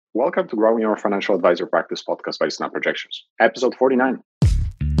Welcome to Growing Your Financial Advisor Practice podcast by Snap Projections, episode 49.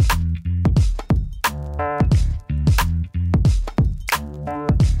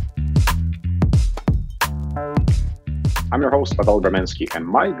 I'm your host, Pavel Bremensky, and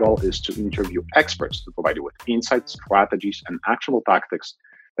my goal is to interview experts to provide you with insights, strategies, and actionable tactics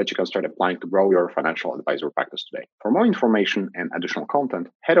that you can start applying to grow your financial advisor practice today. For more information and additional content,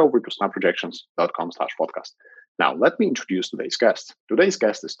 head over to snapprojections.com/podcast. Now, let me introduce today's guest. Today's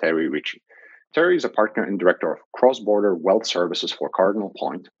guest is Terry Ritchie. Terry is a partner and director of cross-border wealth services for Cardinal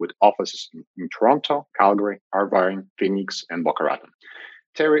Point, with offices in Toronto, Calgary, Irvine, Phoenix, and Boca Raton.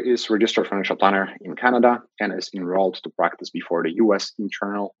 Terry is registered financial planner in Canada and is enrolled to practice before the U.S.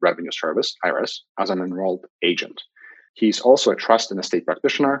 Internal Revenue Service, IRS, as an enrolled agent. He is also a trust and estate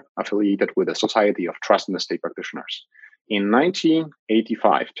practitioner affiliated with the Society of Trust and Estate Practitioners. In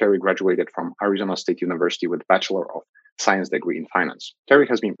 1985, Terry graduated from Arizona State University with a Bachelor of Science degree in finance. Terry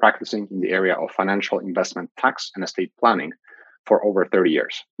has been practicing in the area of financial investment, tax, and estate planning for over 30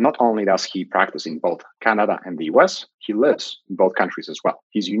 years. Not only does he practice in both Canada and the US, he lives in both countries as well.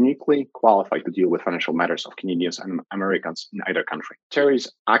 He's uniquely qualified to deal with financial matters of Canadians and Americans in either country. Terry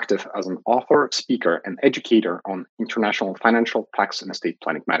is active as an author, speaker, and educator on international financial, tax, and estate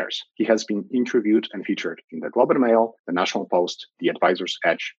planning matters. He has been interviewed and featured in the Globe and Mail, the National Post, the Advisor's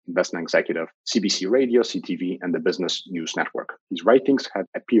Edge, Investment Executive, CBC Radio, CTV, and the Business News Network. His writings have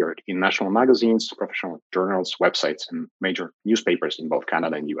appeared in national magazines, professional journals, websites, and major newspapers in both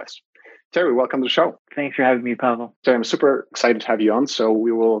Canada and US. Terry, welcome to the show. Thanks for having me, Pavel. So I'm super excited to have you on. So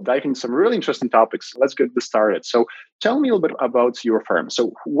we will dive into some really interesting topics. Let's get this started. So tell me a little bit about your firm.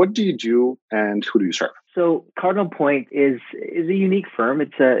 So what do you do and who do you serve? So Cardinal Point is a unique firm.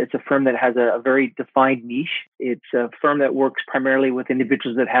 It's a firm that has a very defined niche. It's a firm that works primarily with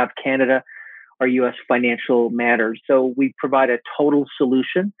individuals that have Canada or US financial matters. So we provide a total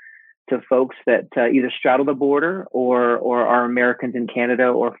solution to folks that either straddle the border or are Americans in Canada,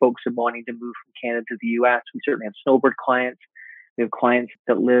 or folks are wanting to move from Canada to the US. We certainly have snowbird clients. We have clients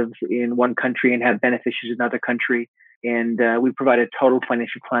that live in one country and have beneficiaries in another country. And we provide a total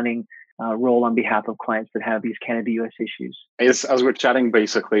financial planning role on behalf of clients that have these Canada-US issues. As we were chatting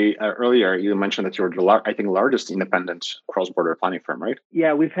basically earlier, you mentioned that you're the largest independent cross-border planning firm, right?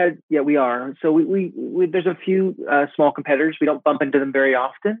 Yeah, we are. So we there's a few small competitors. We don't bump into them very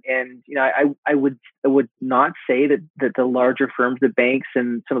often, and I would not say that the larger firms, the banks,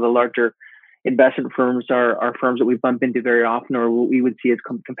 and some of the larger investment firms are firms that we bump into very often, or what we would see as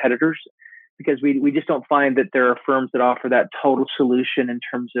competitors. Because we just don't find that there are firms that offer that total solution in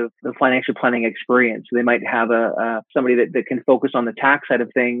terms of the financial planning experience. So they might have somebody that can focus on the tax side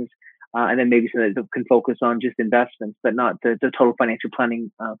of things, and then maybe somebody that can focus on just investments, but not the total financial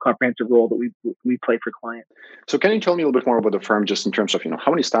planning comprehensive role that we play for clients. So can you tell me a little bit more about the firm, just in terms of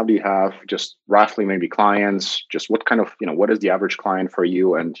how many staff do you have, just roughly maybe clients, just what kind of what is the average client for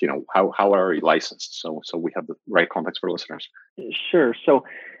you, and how are you licensed? So we have the right context for listeners. Sure. So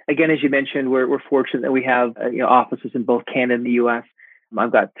again, as you mentioned, we're fortunate that we have offices in both Canada and the US.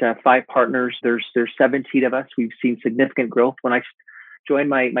 I've got 5 partners. There's 17 of us. We've seen significant growth. When I joined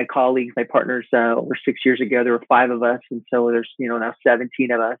my colleagues, my partners over 6 years ago, there were 5 of us, and so there's now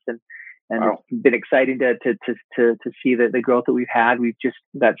 17 of us, and wow. It's been exciting to see the growth that we've had. We've just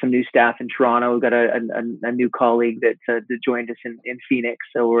got some new staff in Toronto. We've got a new colleague that joined us in Phoenix,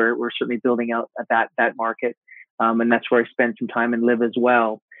 so we're certainly building out that market, and that's where I spend some time and live as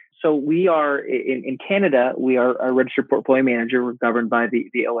well. So we are in Canada. We are a registered portfolio manager. We're governed by the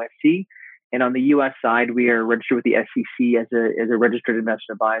OSC, and on the U.S. side, we are registered with the SEC as a registered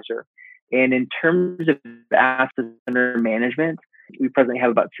investment advisor. And in terms of assets under management, we presently have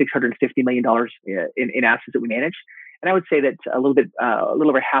about $650 million in assets that we manage. And I would say that a little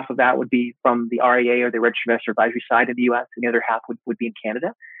over half of that would be from the RIA, or the Registered Investor Advisory side in the U.S., and the other half would be in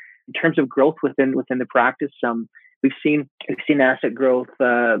Canada. In terms of growth within the practice, we've seen asset growth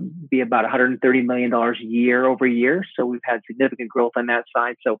be about $130 million year over year. So we've had significant growth on that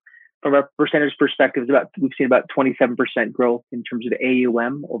side. So from a percentage perspective, we've seen about 27% growth in terms of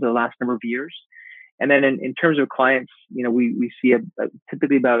AUM over the last number of years. And then in terms of clients, we see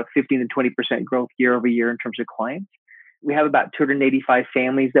typically about a 15 to 20% growth year over year in terms of clients. We have about 285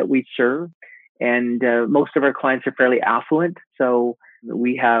 families that we serve, and most of our clients are fairly affluent. So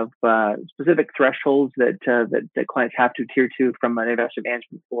we have specific thresholds that clients have to adhere to from an investment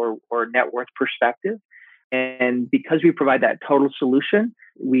management or net worth perspective. And because we provide that total solution,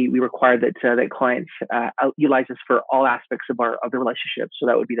 we require that clients utilize us for all aspects of the relationship. So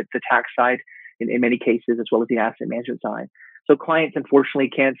that would be the tax side in many cases, as well as the asset management side. So clients, unfortunately,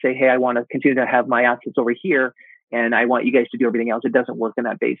 can't say, hey, I want to continue to have my assets over here and I want you guys to do everything else. It doesn't work on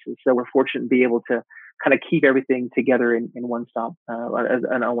that basis. So we're fortunate to be able to kind of keep everything together in one-stop,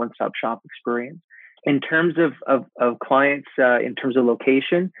 a one-stop shop experience. In terms of clients, in terms of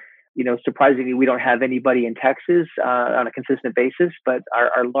location, surprisingly, we don't have anybody in Texas on a consistent basis, but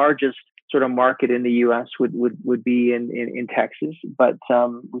our largest sort of market in the U.S. would be in Texas. But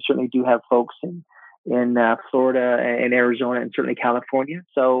we certainly do have folks in Florida and Arizona and certainly California.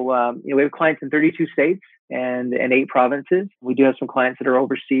 So we have clients in 32 states and 8 provinces. We do have some clients that are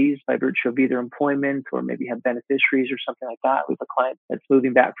overseas by virtue of either employment or maybe have beneficiaries or something like that. We have a client that's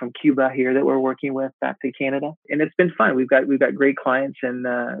moving back from Cuba here that we're working with back to Canada, and it's been fun. We've got great clients, and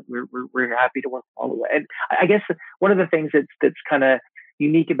we're happy to work all the way. And I guess one of the things that's kind of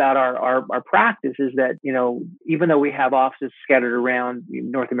unique about our practice is that, even though we have offices scattered around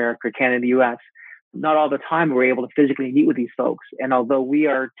North America, Canada, U.S., not all the time we're able to physically meet with these folks. And although we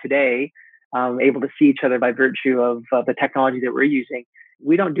are today able to see each other by virtue of the technology that we're using,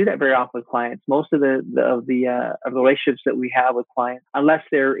 we don't do that very often with clients. Most of the relationships that we have with clients, unless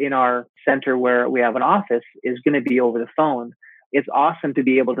they're in our center where we have an office, is going to be over the phone. It's awesome to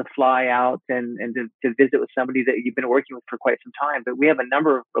be able to fly out and to visit with somebody that you've been working with for quite some time. But we have a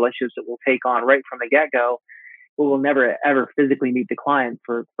number of relationships that we'll take on right from the get-go. We will never ever physically meet the client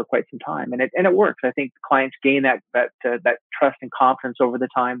for quite some time, and it works. I think clients gain that trust and confidence over the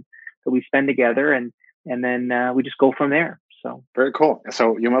time that we spend together, and then we just go from there. So very cool.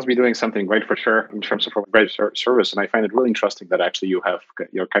 So you must be doing something great for sure in terms of a great service. And I find it really interesting that actually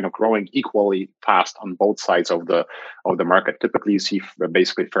you're kind of growing equally fast on both sides of the market. Typically, you see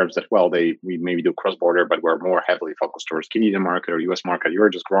basically firms that we maybe do cross border, but we're more heavily focused towards Canadian market or US market. You're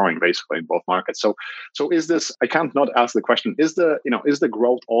just growing basically in both markets. So is this? I can't not ask the question: is the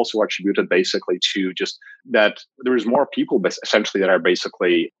growth also attributed basically to just that there is more people essentially that are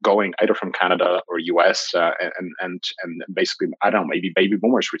basically going either from Canada or US and basically, I don't know, maybe baby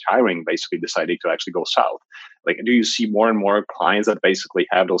boomers retiring, basically deciding to actually go south? Like, do you see more and more clients that basically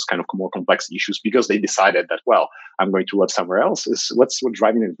have those kind of more complex issues because they decided that, I'm going to live somewhere else? What's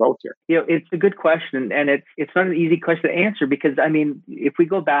driving the growth here? It's a good question, and it's not an easy question to answer because, I mean, if we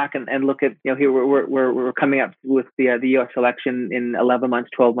go back and look at, here we're coming up with the U.S. election in 11 months,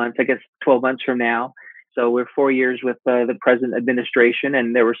 12 months, I guess 12 months from now. So we're 4 years with the present administration,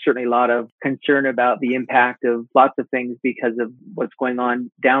 and there was certainly a lot of concern about the impact of lots of things because of what's going on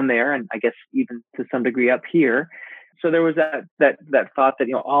down there, and I guess even to some degree up here. So there was that thought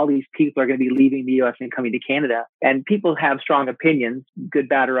that all these people are going to be leaving the U.S. and coming to Canada, and people have strong opinions, good,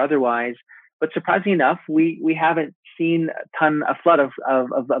 bad, or otherwise. But surprisingly enough, we haven't seen a flood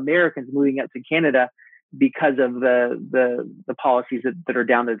of Americans moving up to Canada because of the policies that are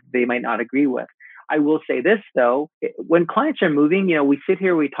down that they might not agree with. I will say this, though, when clients are moving, we sit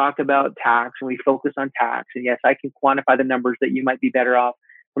here, we talk about tax and we focus on tax. And yes, I can quantify the numbers that you might be better off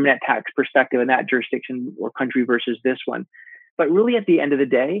from a net tax perspective in that jurisdiction or country versus this one. But really, at the end of the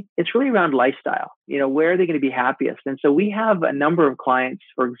day, it's really around lifestyle. Where are they going to be happiest? And so we have a number of clients,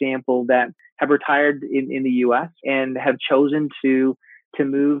 for example, that have retired in the U.S. and have chosen to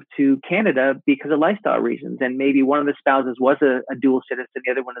move to Canada because of lifestyle reasons. And maybe one of the spouses was a dual citizen,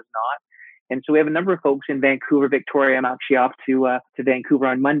 the other one is not. And so we have a number of folks in Vancouver, Victoria. I'm actually off to Vancouver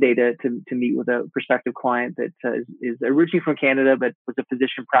on Monday to meet with a prospective client that is originally from Canada, but was a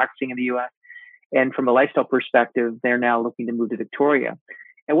physician practicing in the U.S. And from a lifestyle perspective, they're now looking to move to Victoria.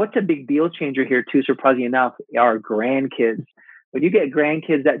 And what's a big deal changer here, too, surprisingly enough, are grandkids. When you get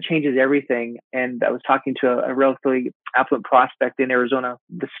grandkids, that changes everything. And I was talking to a relatively affluent prospect in Arizona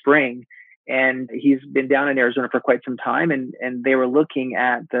this spring, and he's been down in Arizona for quite some time, and they were looking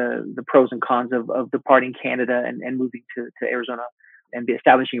at the pros and cons of departing Canada and moving to Arizona and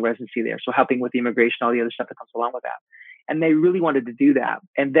establishing residency there. So helping with the immigration, all the other stuff that comes along with that. And they really wanted to do that.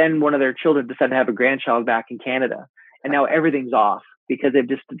 And then one of their children decided to have a grandchild back in Canada. And now everything's off because they've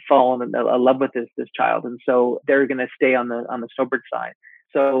just fallen in love with this child. And so they're going to stay on the snowbird side.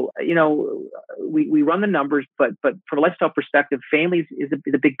 So, we run the numbers, but from a lifestyle perspective, families is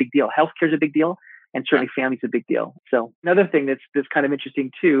a big deal. Healthcare is a big deal, and certainly family is a big deal. So another thing that's kind of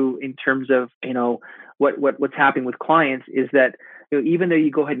interesting too, in terms of, what's happening with clients is that, even though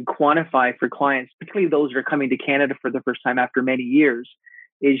you go ahead and quantify for clients, particularly those that are coming to Canada for the first time after many years,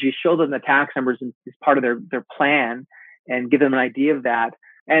 is you show them the tax numbers as part of their plan and give them an idea of that.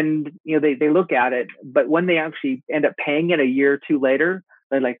 And, they look at it, but when they actually end up paying it a year or two later,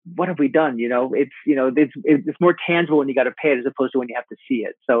 They're like, what have we done? It's more tangible when you got to pay it as opposed to when you have to see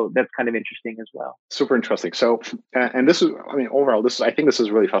it. So that's kind of interesting as well. Super interesting. So, and this is, I mean, overall, I think this is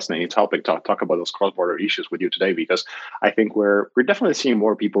a really fascinating topic to talk about those cross-border issues with you today, because I think we're definitely seeing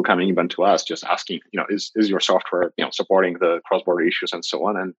more people coming even to us just asking, is your software, supporting the cross-border issues and so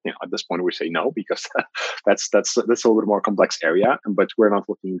on. And, at this point we say no, because that's a little bit more complex area, but we're not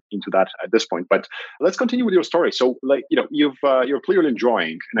looking into that at this point. But let's continue with your story. So, you're clearly enjoying,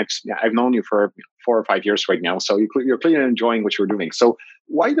 and I've known you for 4 or 5 years right now. So you're clearly enjoying what you're doing. So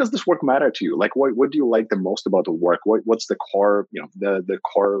why does this work matter to you? Like, what do you like the most about the work? What's the core, the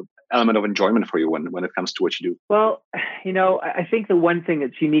core element of enjoyment for you when it comes to what you do? Well, I think the one thing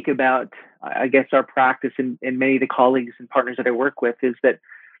that's unique about, I guess, our practice and many of the colleagues and partners that I work with is that,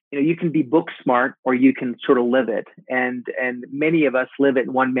 you can be book smart or you can sort of live it. And many of us live it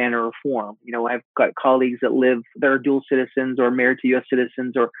in one manner or form. I've got colleagues that are dual citizens or married to U.S.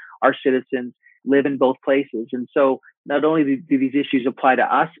 citizens or are citizens, live in both places. And so not only do these issues apply to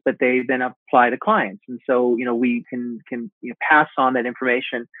us, but they then apply to clients. And so, we can pass on that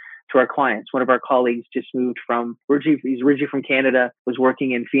information to our clients. One of our colleagues just moved he's originally from Canada, was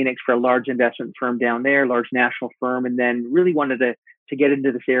working in Phoenix for a large investment firm down there, large national firm, and then really wanted to get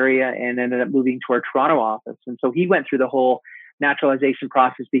into this area and ended up moving to our Toronto office. And so he went through the whole naturalization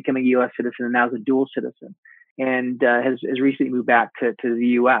process, becoming a U.S. citizen, and now is a dual citizen, and has recently moved back to the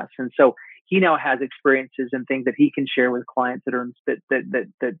U.S. And so he now has experiences and things that he can share with clients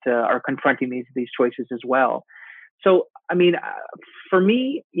that are confronting these choices as well. So, I mean, for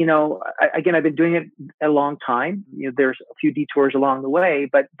me, again, I've been doing it a long time. There's a few detours along the way,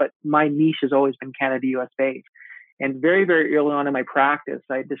 but my niche has always been Canada, U.S. based. And very, very early on in my practice,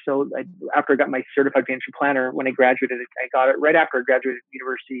 after I got my certified financial planner, when I graduated, I got it right after I graduated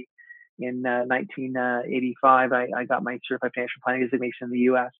university in 1985. I got my certified financial planning designation in the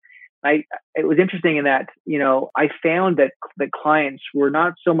U.S. It was interesting in that, I found that the clients were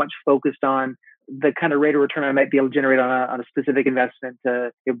not so much focused on the kind of rate of return I might be able to generate on a specific investment.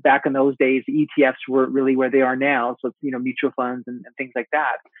 Back in those days, ETFs were really where they are now. So, mutual funds and things like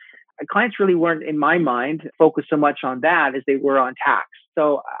that. Clients really weren't, in my mind, focused so much on that as they were on tax.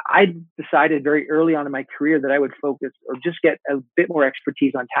 So I decided very early on in my career that I would focus or just get a bit more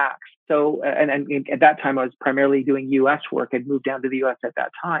expertise on tax. So, and at that time, I was primarily doing U.S. work. I'd moved down to the U.S. at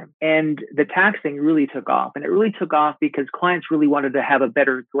that time. And the tax thing really took off. And it really took off because clients really wanted to have a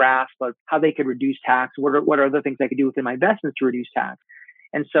better grasp of how they could reduce tax. What are other things I could do within my investments to reduce tax?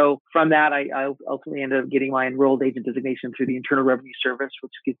 And so from that, I ultimately ended up getting my enrolled agent designation through the Internal Revenue Service,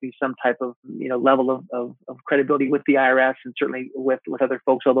 which gives me some type of level of credibility with the IRS and certainly with other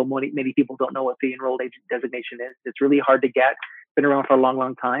folks. Although many people don't know what the enrolled agent designation is, it's really hard to get. It's been around for a long,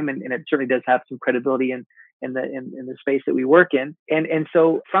 long time, and it certainly does have some credibility in the space that we work in. And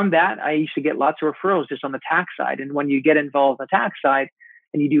so from that, I used to get lots of referrals just on the tax side. And when you get involved on the tax side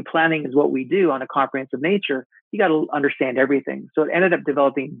and you do planning is what we do on a comprehensive nature, you got to understand everything. So it ended up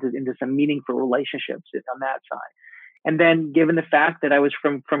developing into some meaningful relationships on that side. And then given the fact that I was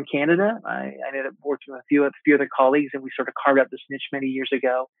from Canada, I ended up working with a few other colleagues, and we sort of carved out this niche many years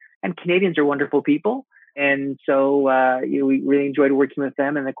ago. And Canadians are wonderful people. And so we really enjoyed working with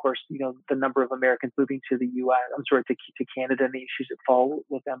them. And of course, the number of Americans moving to the to Canada and the issues that fall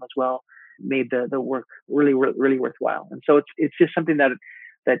with them as well made the work really, really worthwhile. And so it's just something that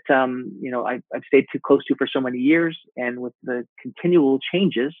I've stayed too close to for so many years. And with the continual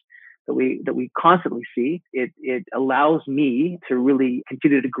changes that we constantly see, it allows me to really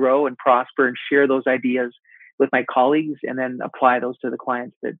continue to grow and prosper and share those ideas with my colleagues and then apply those to the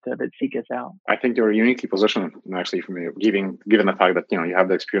clients that seek us out. I think you're uniquely positioned, actually, for me, given the fact that you have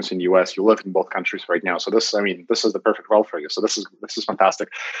the experience in the US, you live in both countries right now. So this is the perfect role for you. So this is fantastic.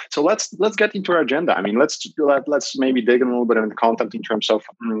 So let's get into our agenda. I mean, let's maybe dig in a little bit into the content in terms of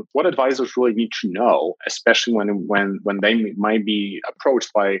what advisors really need to know, especially when they might be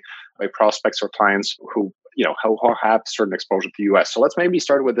approached by prospects or clients who have certain exposure to the US. So let's maybe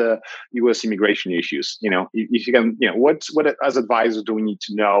start with the US immigration issues. If you can, what as advisors do we need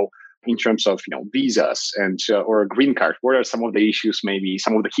to know in terms of visas and or a green card? What are some of the issues? Maybe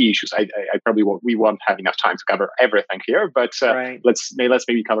some of the key issues. We won't have enough time to cover everything here, but right. let's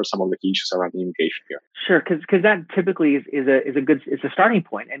maybe cover some of the key issues around the immigration here. Sure, because that typically is a starting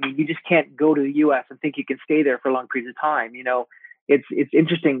point. I mean, you just can't go to the US and think you can stay there for long periods of time. It's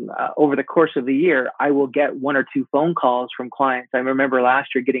interesting. Over the course of the year, I will get one or two phone calls from clients. I remember last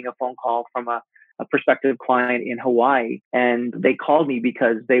year getting a phone call from a prospective client in Hawaii, and they called me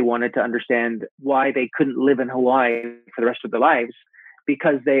because they wanted to understand why they couldn't live in Hawaii for the rest of their lives.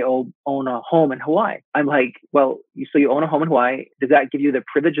 because they own a home in Hawaii. I'm like, well, so you own a home in Hawaii. Does that give you the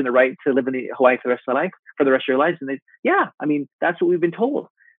privilege and the right to live in Hawaii for the rest of your lives? And yeah, I mean, that's what we've been told.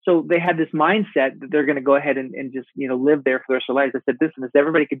 So they had this mindset that they're going to go ahead and just, live there for the rest of their lives. I said, listen, if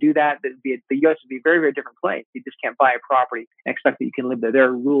everybody could do that, the U.S. would be a very, very different place. You just can't buy a property and expect that you can live there. There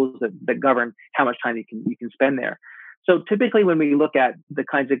are rules that govern how much time you can spend there. So typically when we look at the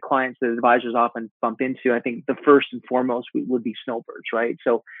kinds of clients that advisors often bump into, I think the first and foremost would be snowbirds, right?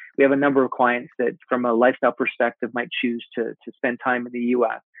 So we have a number of clients that from a lifestyle perspective might choose to spend time in the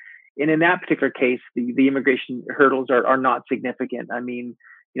U.S. And in that particular case, the immigration hurdles are not significant. I mean,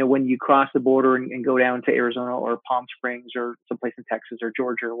 when you cross the border and go down to Arizona or Palm Springs or someplace in Texas or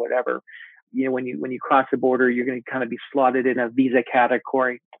Georgia or whatever, when you cross the border, you're going to kind of be slotted in a visa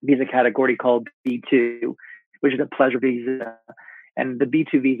category called B2, which is a pleasure visa. And the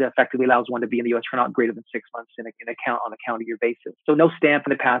B2 visa effectively allows one to be in the U.S. for not greater than 6 months on a calendar year basis. So no stamp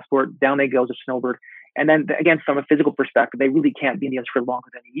in the passport, down they go as a snowbird. And then again, from a physical perspective, they really can't be in the U.S. for longer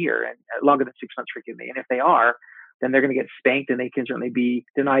than a year and longer than 6 months, forgive me. And if they are, then they're going to get spanked and they can certainly be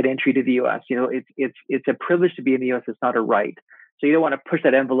denied entry to the U.S. It's a privilege to be in the U.S. It's not a right. So you don't want to push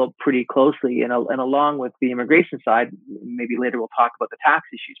that envelope pretty closely. And along with the immigration side, maybe later we'll talk about the tax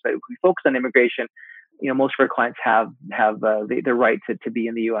issues, but if we focus on immigration, most of our clients have the right to be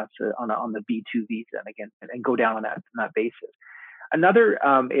in the U.S. on the B2 visa and go down on that basis. Another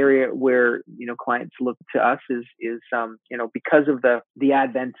area where clients look to us is because of the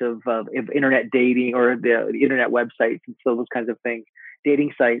advent of internet dating or the internet websites and so those kinds of things,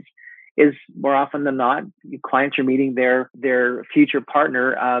 dating sites, is more often than not clients are meeting their future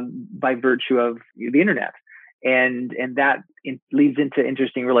partner by virtue of the internet, and that leads into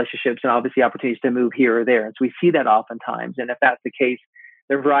interesting relationships and obviously opportunities to move here or there. And so we see that oftentimes, and if that's the case,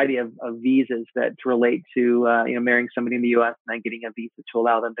 there are a variety of visas that relate to marrying somebody in the U.S. and then getting a visa to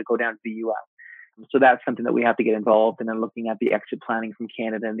allow them to go down to the U.S. So that's something that we have to get involved in, and looking at the exit planning from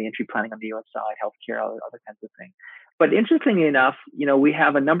Canada and the entry planning on the U.S. side, healthcare, other kinds of things. But interestingly enough, we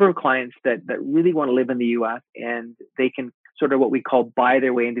have a number of clients that really want to live in the U.S. and they can sort of what we call buy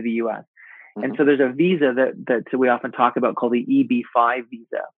their way into the U.S. And so there's a visa that we often talk about called the EB-5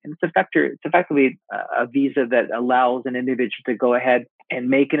 visa. And it's effectively a visa that allows an individual to go ahead and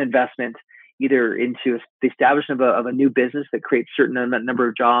make an investment either into the establishment of a new business that creates certain number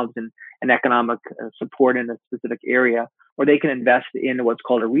of jobs and economic support in a specific area, or they can invest in what's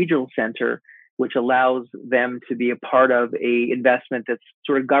called a regional center, which allows them to be a part of a investment that's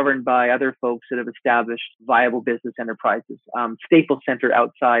sort of governed by other folks that have established viable business enterprises. Staples Center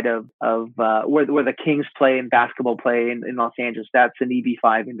outside of where the Kings play and basketball play in Los Angeles, that's an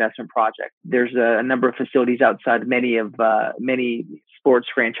EB-5 investment project. There's a number of facilities outside many sports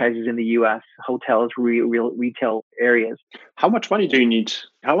franchises in the U.S., hotels, retail areas. How much money do you need?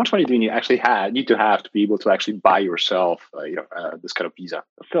 How much money do you actually need to have to be able to actually buy yourself, this kind of visa?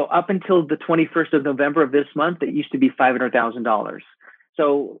 So up until the 21st of November of this month, it used to be $500,000.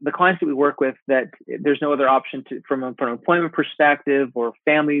 So the clients that we work with, that there's no other option from an employment perspective or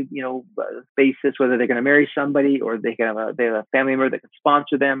family, basis, whether they're going to marry somebody or they have a family member that can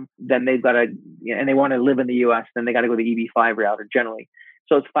sponsor them, then they've got to, and they want to live in the U.S., then they got to go the EB-5 route or generally.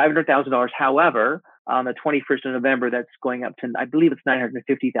 So it's $500,000. However, on the 21st of November, that's going up to, I believe it's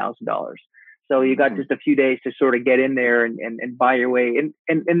 $950,000. So you got just a few days to sort of get in there and buy your way.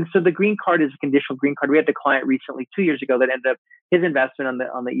 And so the green card is a conditional green card. We had a client recently 2 years ago that ended up, his investment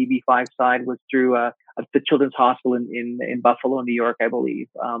on the EB-5 side was through the Children's Hospital in Buffalo, New York, I believe.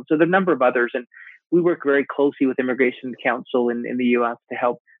 So there are a number of others. And we work very closely with Immigration Counsel in the U.S. to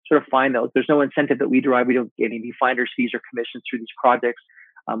help sort of find those. There's no incentive that we derive. We don't get any finder's fees or commissions through these projects.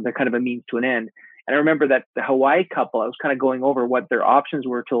 They're kind of a means to an end. And I remember that the Hawaii couple, I was kind of going over what their options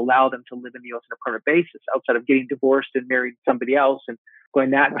were to allow them to live in the U.S. on a permanent basis outside of getting divorced and marrying somebody else and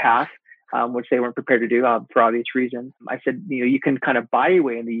going that path, which they weren't prepared to do for obvious reasons. I said, you can kind of buy your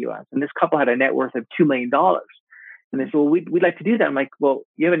way in the U.S. And this couple had a net worth of $2 million. And they said, well, we'd like to do that. I'm like, well,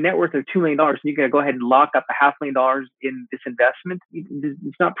 you have a net worth of $2 million and you're going to go ahead and lock up $500,000 in this investment.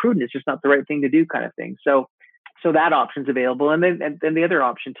 It's not prudent. It's just not the right thing to do, kind of thing. So that option's available. And then the other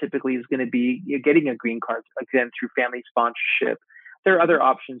option typically is going to be getting a green card, again, through family sponsorship. There are other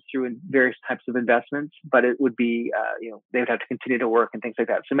options through various types of investments, but it would be, they would have to continue to work and things like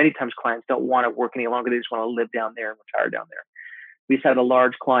that. So many times clients don't want to work any longer. They just want to live down there and retire down there. We just had a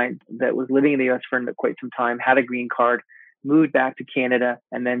large client that was living in the U.S. for quite some time, had a green card, moved back to Canada,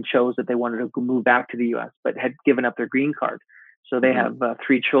 and then chose that they wanted to move back to the U.S., but had given up their green card. So they have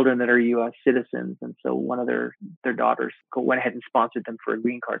 3 children that are U.S. citizens. And so one of their daughters went ahead and sponsored them for a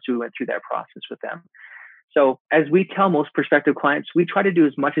green card. So we went through that process with them. So as we tell most prospective clients, we try to do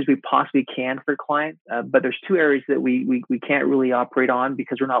as much as we possibly can for clients. But there's two areas that we can't really operate on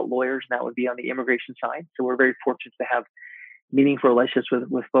because we're not lawyers, and that would be on the immigration side. So we're very fortunate to have meaningful relationships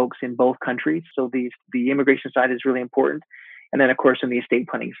with folks in both countries. So the immigration side is really important. And then, of course, on the estate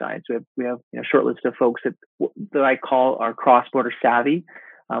planning side, so we have a short list of folks that I call our cross-border savvy.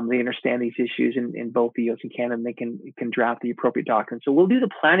 They understand these issues in both the U.S. and Canada, and they can draft the appropriate documents. So we'll do the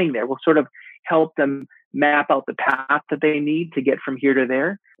planning there. We'll sort of help them map out the path that they need to get from here to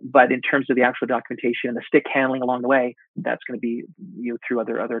there. But in terms of the actual documentation and the stick handling along the way, that's going to be through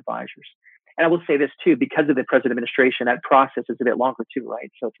other advisors. And I will say this too, because of the present administration, that process is a bit longer too,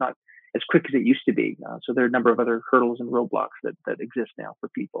 right? So it's not as quick as it used to be. So there are a number of other hurdles and roadblocks that exist now for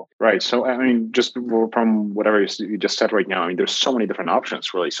people. Right. So, I mean, just from whatever you just said right now, I mean, there's so many different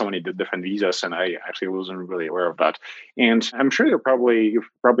options, really, so many different visas, and I actually wasn't really aware of that. And I'm sure you've probably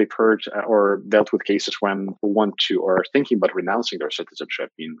heard or dealt with cases when people want to or are thinking about renouncing their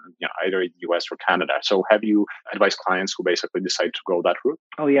citizenship in either the US or Canada. So have you advised clients who basically decide to go that route?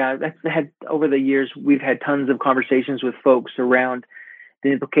 Oh, yeah. Over the years, we've had tons of conversations with folks around the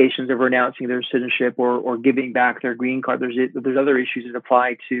implications of renouncing their citizenship or giving back their green card. There's other issues that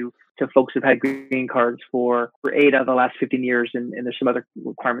apply to folks who've had green cards for 8 out of the last 15 years, and there's some other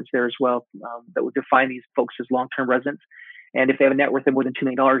requirements there as well that would define these folks as long-term residents. And if they have a net worth of more than $2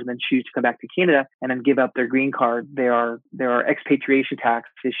 million and then choose to come back to Canada and then give up their green card, there are expatriation tax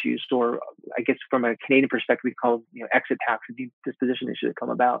issues, or I guess from a Canadian perspective, we call exit tax and disposition issues that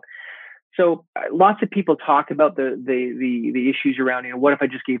come about. So lots of people talk about the issues around, what if I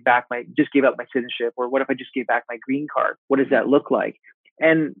just gave up my citizenship, or what if I just gave back my green card? What does that look like?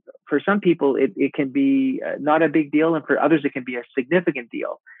 And for some people, it can be not a big deal, and for others, it can be a significant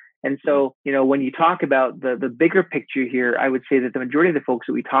deal. And so, when you talk about the bigger picture here, I would say that the majority of the folks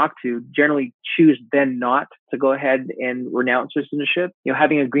that we talk to generally choose then not to go ahead and renounce their citizenship.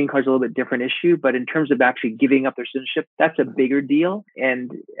 Having a green card is a little bit different issue, but in terms of actually giving up their citizenship, that's a bigger deal. And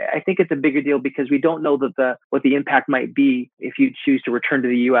I think it's a bigger deal because we don't know what the impact might be if you choose to return to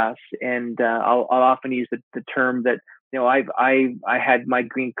the U.S. And I'll often use the term that I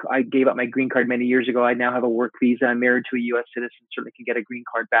gave up my green card many years ago. I now have a work visa. I'm married to a U.S. citizen, certainly can get a green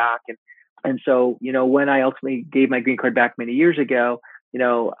card back. And so, when I ultimately gave my green card back many years ago,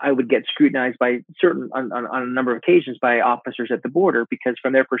 I would get scrutinized by on a number of occasions by officers at the border, because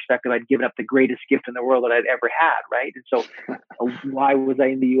from their perspective, I'd given up the greatest gift in the world that I'd ever had. Right. And so why was I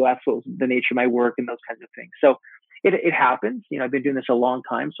in the U.S.? What was the nature of my work and those kinds of things? So it happens. I've been doing this a long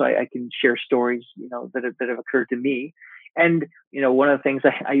time, so I can share stories, that have occurred to me. And one of the things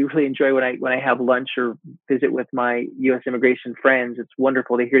I really enjoy when I have lunch or visit with my U.S. immigration friends, it's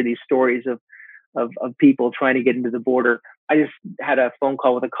wonderful to hear these stories of people trying to get into the border. I just had a phone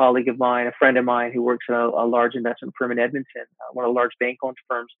call with a colleague of mine, a friend of mine who works at a large investment firm in Edmonton, one of the large bank-owned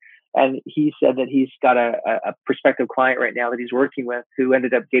firms. And he said that he's got a prospective client right now that he's working with who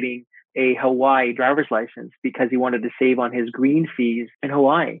ended up getting a Hawaii driver's license because he wanted to save on his green fees in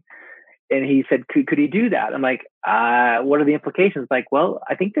Hawaii. And he said, could he do that? I'm like, what are the implications? Like, well,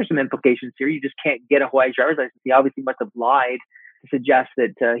 I think there's some implications here. You just can't get a Hawaii driver's license. He obviously must have lied to suggest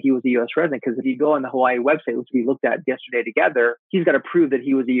that he was a U.S. resident, because if you go on the Hawaii website, which we looked at yesterday together, he's got to prove that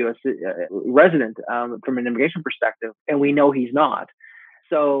he was a U.S. Resident from an immigration perspective, and we know he's not.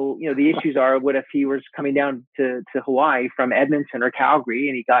 So, the issues are, what if he was coming down to Hawaii from Edmonton or Calgary,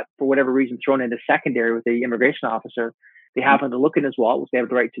 and he got, for whatever reason, thrown into secondary with the immigration officer? They happen to look in his wallet, which they have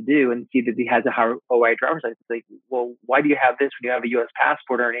the right to do, and see that he has a Hawaii driver's license. Like, well, why do you have this when you have a U.S.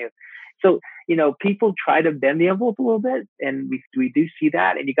 passport or anything? So, people try to bend the envelope a little bit, and we do see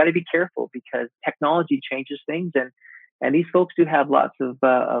that, and you got to be careful because technology changes things, and these folks do have lots of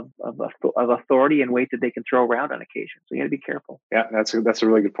authority and weight that they can throw around on occasion. So you got to be careful. Yeah, that's a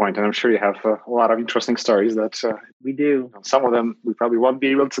really good point, and I'm sure you have a lot of interesting stories that we do. Some of them we probably won't be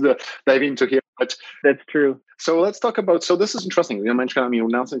able to dive into here, but that's true. So let's talk about. So this is interesting. You mentioned,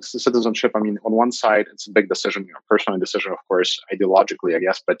 renouncing citizenship. On one side, it's a big decision, personal decision, of course, ideologically, I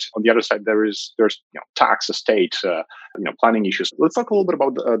guess. But on the other side, there's tax, estate, planning issues. Let's talk a little bit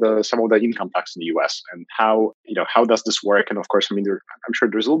about some of the income tax in the U.S. and how does this work? And of course, I'm sure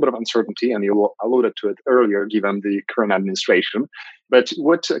there's a little bit of uncertainty, and you alluded to it earlier, given the current administration. But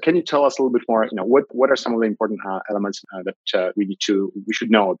what can you tell us a little bit more? What are some of the important elements that we should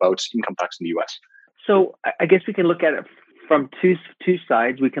know about income tax in the U.S.? So I guess we can look at it from two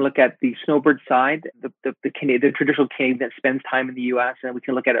sides. We can look at the snowbird side, the traditional Canadian that spends time in the U.S., and we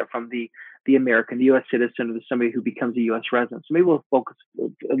can look at it from the American, the U.S. citizen, or somebody who becomes a U.S. resident. So maybe we'll focus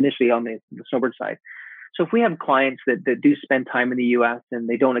initially on the snowbird side. So if we have clients that do spend time in the U.S. and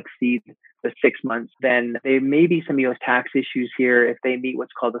they don't exceed the 6 months, then there may be some U.S. tax issues here if they meet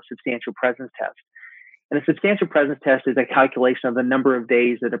what's called a substantial presence test. And a substantial presence test is a calculation of the number of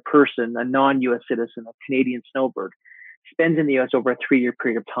days that a person, a non-U.S. citizen, a Canadian snowbird, spends in the U.S. over a 3-year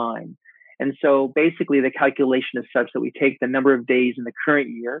period of time. And so basically the calculation is such that we take the number of days in the current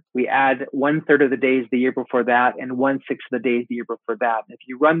year, we add 1/3 of the days the year before that, and 1/6 of the days the year before that. And if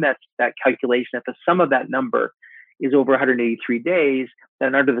you run that calculation, if the sum of that number is over 183 days,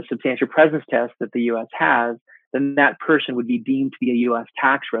 then under the substantial presence test that the U.S. has, then that person would be deemed to be a U.S.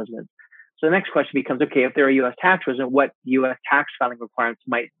 tax resident. So the next question becomes, okay, if they're a U.S. tax resident, what U.S. tax filing requirements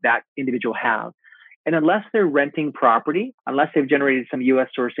might that individual have? And unless they're renting property, unless they've generated some U.S.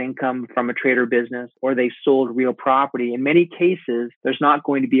 source income from a trade or business, or they've sold real property, in many cases, there's not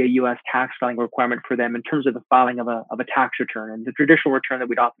going to be a U.S. tax filing requirement for them in terms of the filing of a tax return. And the traditional return that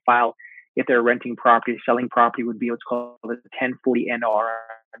we'd often file if they're renting property, selling property, would be what's called a 1040 NR,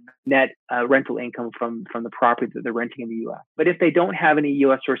 net rental income from the property that they're renting in the U.S. But if they don't have any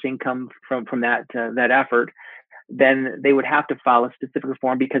U.S. source income from that effort, then they would have to file a specific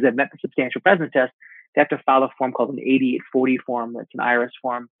form because they've met the substantial presence test. They have to file a form called an 8840 form. That's an IRS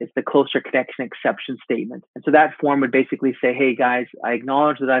form. It's the closer connection exception statement. And so that form would basically say, hey, guys, I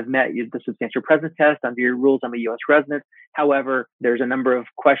acknowledge that I've met the substantial presence test. Under your rules, I'm a U.S. resident. However, there's a number of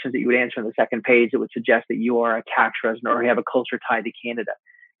questions that you would answer on the second page that would suggest that you are a tax resident or you have a closer tie to Canada.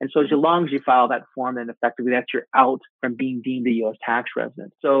 And so as long as you file that form, then effectively that's you're out from being deemed a U.S. tax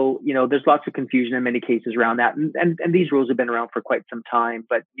resident. So, there's lots of confusion in many cases around that. And these rules have been around for quite some time.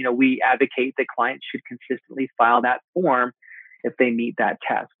 But, we advocate that clients should consistently file that form if they meet that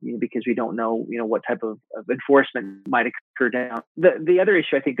test, because we don't know, what type of enforcement might occur down. The other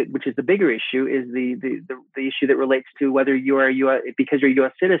issue, I think, which is the bigger issue, is the issue that relates to whether you are because you're a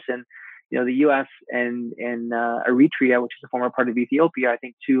U.S. citizen. The U.S. and Eritrea, which is a former part of Ethiopia, I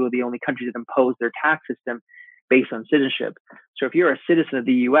think two of the only countries that impose their tax system based on citizenship. So if you're a citizen of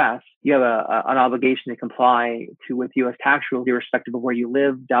the U.S., you have an obligation to comply with U.S. tax rules, irrespective of where you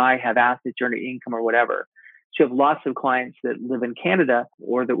live, die, have assets, earn income, or whatever. So you have lots of clients that live in Canada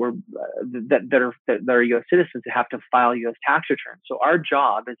or that are U.S. citizens that have to file U.S. tax returns. So our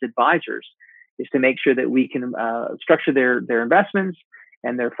job as advisors is to make sure that we can structure their investments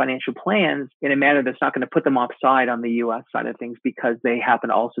and their financial plans in a manner that's not going to put them offside on the U.S. side of things because they happen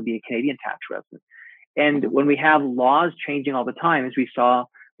to also be a Canadian tax resident. And when we have laws changing all the time, as we saw,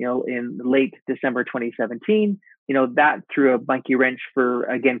 in late December 2017, that threw a monkey wrench for,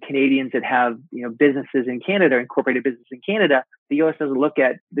 again, Canadians that have, businesses in Canada, incorporated business in Canada. The U.S. doesn't look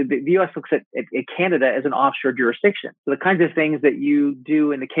at, the U.S. looks at Canada as an offshore jurisdiction. So the kinds of things that you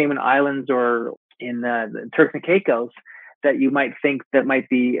do in the Cayman Islands or in the Turks and Caicos that you might think that might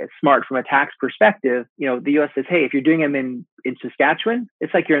be smart from a tax perspective, the U.S. says, hey, if you're doing them in Saskatchewan,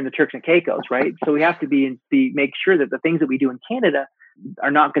 it's like you're in the Turks and Caicos, right? So we have to make sure that the things that we do in Canada are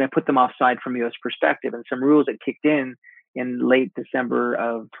not going to put them offside from U.S. perspective. And some rules that kicked in late December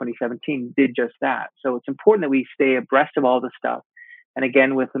of 2017 did just that. So it's important that we stay abreast of all this stuff. And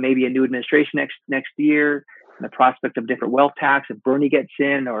again, with maybe a new administration next year, and the prospect of different wealth tax, if Bernie gets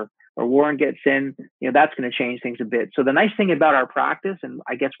in or Warren gets in, that's going to change things a bit. So the nice thing about our practice, and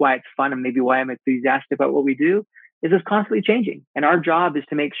I guess why it's fun and maybe why I'm enthusiastic about what we do, is it's constantly changing. And our job is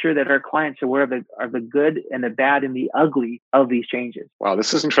to make sure that our clients are aware of the good and the bad and the ugly of these changes. Wow,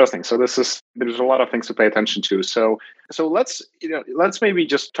 this is interesting. So there's a lot of things to pay attention to. So let's maybe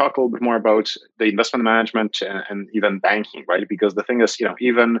just talk a little bit more about the investment management and even banking, right? Because the thing is,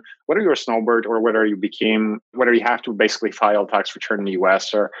 even whether you're a snowbird or whether you have to basically file tax return in the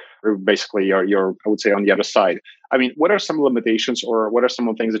US or basically you're I would say on the other side. I mean, what are some limitations or what are some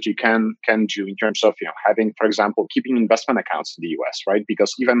of the things that you can do in terms of, having, for example, keeping investment accounts in the US, right?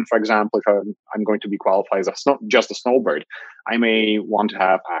 Because even, for example, if I'm going to be qualified as just a snowbird, I may want to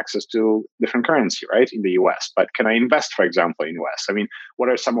have access to different currency, right, in the US. But can I invest, for example, in US? I mean, what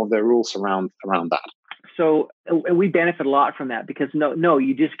are some of the rules around that? So we benefit a lot from that because no,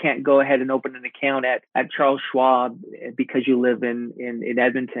 you just can't go ahead and open an account at Charles Schwab because you live in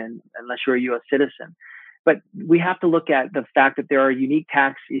Edmonton unless you're a U.S. citizen. But we have to look at the fact that there are unique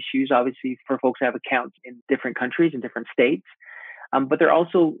tax issues, obviously, for folks who have accounts in different countries and different states. But there are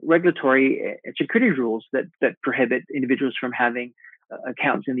also regulatory security rules that prohibit individuals from having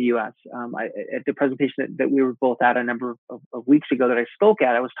accounts in the U.S. At the presentation that we were both at a number of weeks ago that I spoke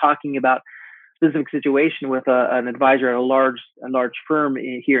at, I was talking about a specific situation with an advisor at a large firm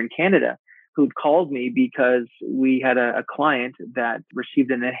here in Canada who'd called me because we had a client that received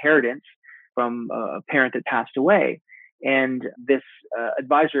an inheritance from a parent that passed away. And this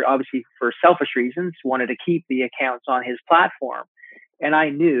advisor, obviously for selfish reasons, wanted to keep the accounts on his platform. And I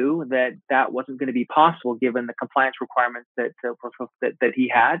knew that that wasn't going to be possible given the compliance requirements that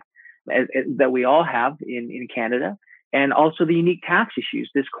he had, that we all have in Canada, and also the unique tax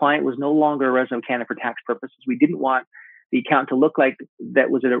issues. This client was no longer a resident of Canada for tax purposes. We didn't want the account to look like that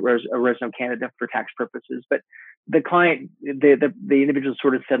was a resident of Canada for tax purposes. But the client, the individual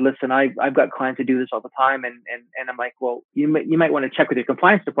sort of said, "Listen, I've got clients who do this all the time," and I'm like, "Well, you might want to check with your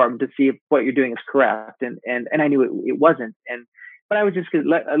compliance department to see if what you're doing is correct." And I knew it wasn't, but I was just going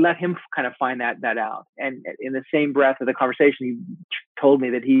to let him kind of find that out. And in the same breath of the conversation, he told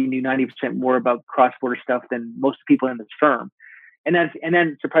me that he knew 90% more about cross-border stuff than most people in his firm. And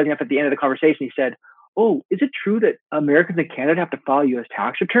then surprisingly enough, at the end of the conversation, he said, "Oh, is it true that Americans in Canada have to file U.S.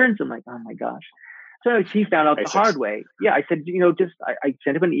 tax returns?" I'm like, "Oh my gosh." So he found out the hard way. Yeah, I said, I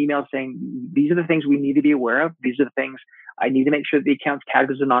sent him an email saying, "These are the things we need to be aware of. These are the things I need to make sure that the account's tagged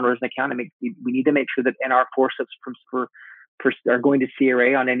as a non-resident account. We need to make sure that NR forceps are going to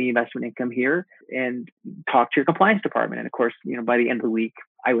CRA on any investment income here, and talk to your compliance department." And of course, by the end of the week,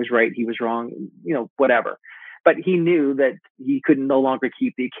 I was right, he was wrong, whatever. But he knew that he could no longer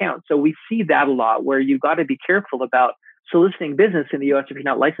keep the account. So we see that a lot, where you've got to be careful about soliciting business in the U.S. if you're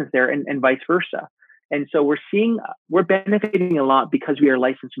not licensed there, and vice versa. And so we're benefiting a lot because we are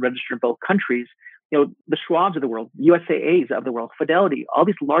licensed and registered in both countries. The Schwabs of the world, USAAs of the world, Fidelity, all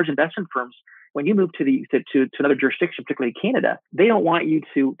these large investment firms. When you move to another jurisdiction, particularly Canada, they don't want you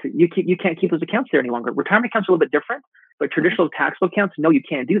you can't keep those accounts there any longer. Retirement accounts are a little bit different, but traditional taxable accounts, no, you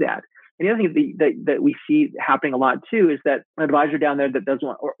can't do that. And the other thing that we see happening a lot too is that an advisor down there that doesn't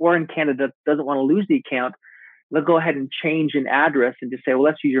want, or in Canada doesn't want to lose the account, they'll go ahead and change an address and just say, "Well,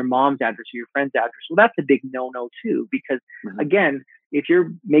 let's use your mom's address or your friend's address." Well, that's a big no-no too, because again, if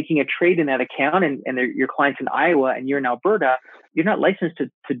you're making a trade in that account and your client's in Iowa and you're in Alberta, you're not licensed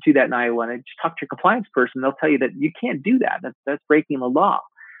to do that in Iowa. And just talk to your compliance person; they'll tell you that you can't do that. That's breaking the law.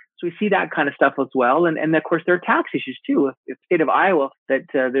 So we see that kind of stuff as well. And of course, there are tax issues too. If the state of Iowa, that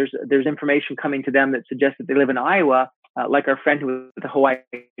there's information coming to them that suggests that they live in Iowa, like our friend who with the Hawaii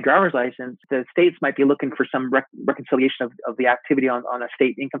driver's license, the states might be looking for some reconciliation of the activity on a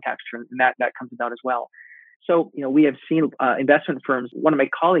state income tax return, and that comes about as well. So, we have seen investment firms. One of my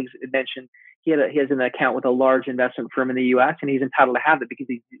colleagues mentioned he has an account with a large investment firm in the U.S. and he's entitled to have it because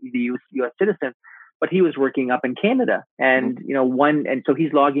he's a U.S. citizen. But he was working up in Canada, and so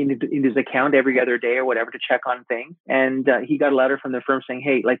he's logging into his account every other day or whatever to check on things. And he got a letter from the firm saying,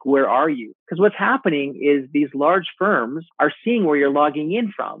 "Hey, where are you?" Because what's happening is these large firms are seeing where you're logging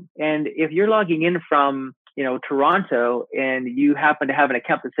in from, and if you're logging in from Toronto and you happen to have an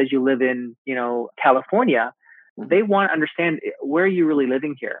account that says you live in California, they want to understand where you're really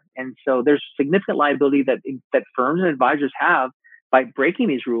living here. And so there's significant liability that firms and advisors have by breaking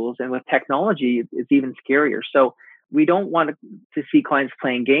these rules. And with technology, it's even scarier. So we don't want to see clients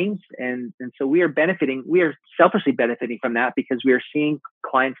playing games. And so we are selfishly benefiting from that, because we are seeing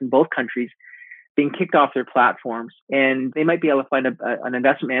clients in both countries being kicked off their platforms, and they might be able to find an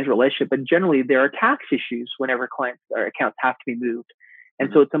investment management relationship. But generally there are tax issues whenever clients or accounts have to be moved.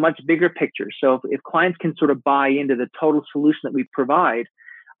 And so it's a much bigger picture. So if clients can sort of buy into the total solution that we provide,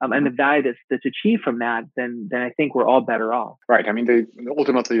 and the value that's achieved from that, then I think we're all better off. Right. I mean, they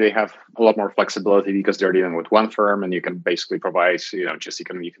have a lot more flexibility because they're dealing with one firm, and you can basically provide, you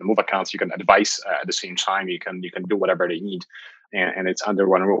can move accounts, you can advise at the same time, you can do whatever they need, and it's under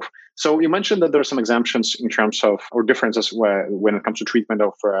one roof. So you mentioned that there are some exemptions in terms of, or differences when it comes to treatment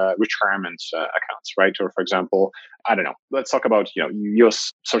of retirement accounts, right? Or for example, I don't know, let's talk about,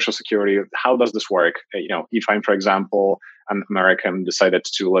 U.S. Social Security. How does this work? If I'm, for example, an American decided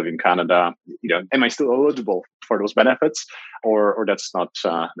to live in Canada, am I still eligible for those benefits, or that's not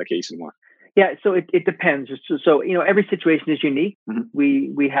the case anymore? Yeah, so it depends. So every situation is unique. Mm-hmm.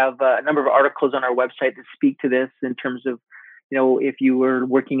 We have a number of articles on our website that speak to this in terms of, if you were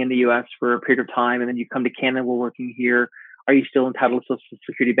working in the U.S. for a period of time and then you come to Canada, we're working here, are you still entitled to Social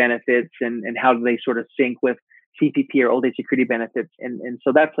Security benefits, and how do they sort of sync with CPP or old age security benefits? And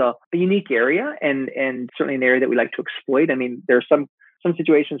so that's a unique area, and certainly an area that we like to exploit. I mean, there are some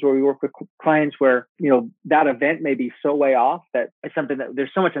situations where we work with clients where, that event may be so way off that it's something that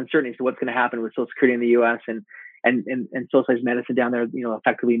there's so much uncertainty as to what's going to happen with Social Security in the U.S. and socialized medicine down there,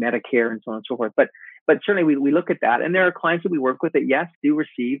 effectively Medicare and so on and so forth. But certainly we look at that, and there are clients that we work with that, yes, do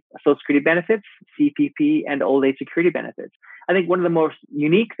receive Social Security benefits, CPP, and old age security benefits. I think one of the most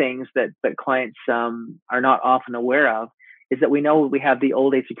unique things that clients are not often aware of is that we know we have the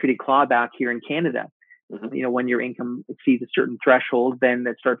old age security clawback here in Canada. Mhm. When your income exceeds a certain threshold, then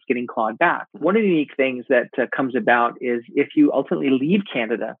it starts getting clawed back. One of the unique things that comes about is if you ultimately leave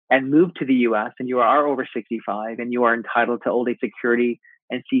Canada and move to the US and you are over 65 and you are entitled to old age security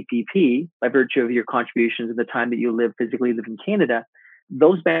and CPP by virtue of your contributions at the time that you physically live in Canada,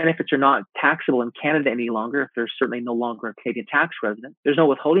 those benefits are not taxable in Canada any longer if they're certainly no longer a Canadian tax resident. There's no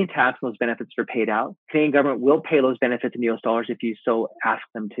withholding tax on those benefits that are paid out. Canadian government will pay those benefits in US dollars if you so ask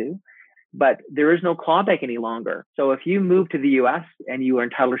them to. But there is no clawback any longer. So if you move to the US and you are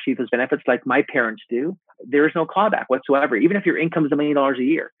entitled to receive those benefits like my parents do, there is no clawback whatsoever, even if your income is $1 million a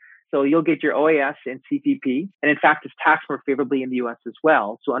year. So you'll get your OAS and CPP. And in fact, it's taxed more favorably in the US as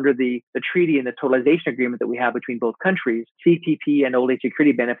well. So under the treaty and the totalization agreement that we have between both countries, CPP and old age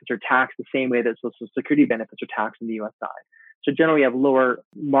security benefits are taxed the same way that Social Security benefits are taxed in the US side. So generally, we have lower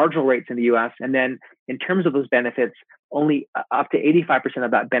marginal rates in the US. And then in terms of those benefits, only up to 85%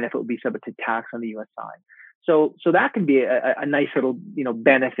 of that benefit will be subject to tax on the US side. So that can be a nice little,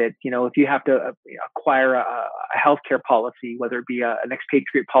 benefit. If you have to acquire a healthcare policy, whether it be an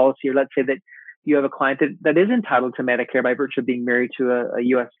expatriate policy, or let's say that you have a client that is entitled to Medicare by virtue of being married to a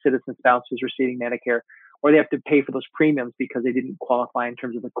US citizen spouse who's receiving Medicare, or they have to pay for those premiums because they didn't qualify in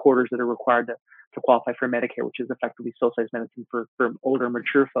terms of the quarters that are required to qualify for Medicare, which is effectively socialized medicine for older,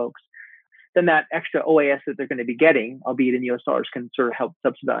 mature folks. Then that extra OAS that they're going to be getting, albeit in US dollars, can sort of help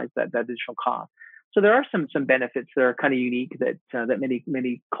subsidize that additional cost. So there are some benefits that are kind of unique that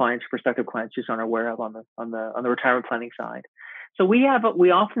many clients, prospective clients, just aren't aware of on the retirement planning side. So we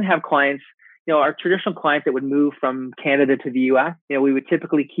often have clients, our traditional clients that would move from Canada to the US. We would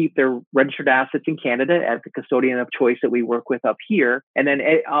typically keep their registered assets in Canada as the custodian of choice that we work with up here, and then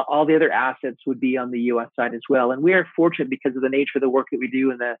all the other assets would be on the US side as well. And we are fortunate because of the nature of the work that we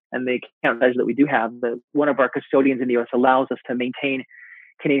do and the account size that we do have. One of our custodians in the US allows us to maintain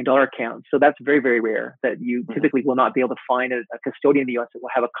Canadian dollar accounts. So that's very, very rare that you typically will not be able to find a custodian in the US that will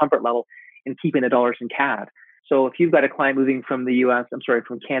have a comfort level in keeping the dollars in CAD. So if you've got a client moving from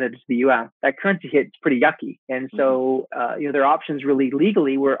from Canada to the US, that currency hit is pretty yucky. And so, their options really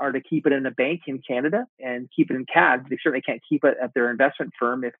legally are to keep it in a bank in Canada and keep it in CAD. They certainly can't keep it at their investment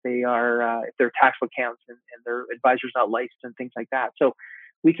firm if they're taxable accounts and their advisor's not licensed and things like that. So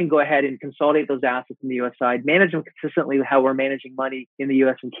we can go ahead and consolidate those assets in the US side, manage them consistently with how we're managing money in the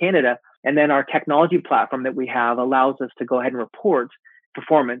US and Canada. And then our technology platform that we have allows us to go ahead and report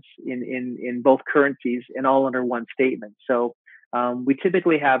performance in both currencies and all under one statement. So we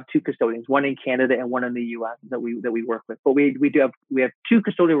typically have two custodians, one in Canada and one in the US that we work with. But we have two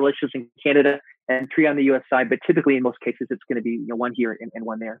custodial relationships in Canada and three on the US side, but typically in most cases it's going to be one here and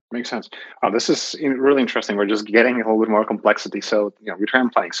one there. Makes sense. This is really interesting. We're just getting a little bit more complexity. So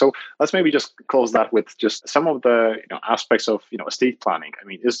retirement planning. So let's maybe just close that with just some of the aspects of estate planning. I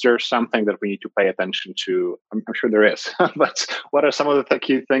mean, is there something that we need to pay attention to? I'm sure there is, but what are some of the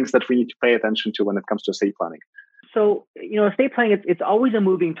key things that we need to pay attention to when it comes to estate planning? So, estate planning, it's always a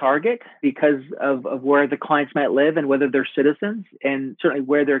moving target because of where the clients might live and whether they're citizens, and certainly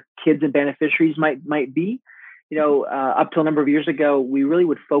where their kids and beneficiaries might be. Up till a number of years ago, we really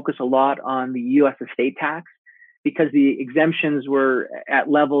would focus a lot on the U.S. estate tax because the exemptions were at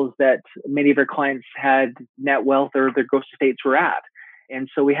levels that many of our clients had net wealth or their gross estates were at. And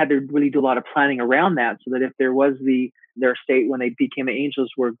so we had to really do a lot of planning around that so that if there was their estate when they became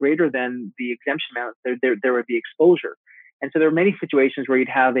angels were greater than the exemption amount, there would be exposure. And so there are many situations where you'd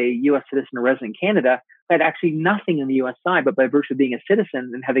have a U.S. citizen or resident in Canada who had actually nothing in the U.S. side, but by virtue of being a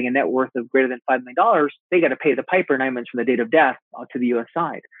citizen and having a net worth of greater than $5 million, they got to pay the piper 9 months from the date of death to the U.S.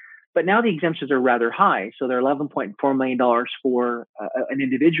 side. But now the exemptions are rather high. So they're $11.4 million for an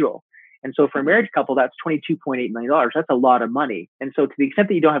individual. And so for a married couple, that's $22.8 million. That's a lot of money. And so to the extent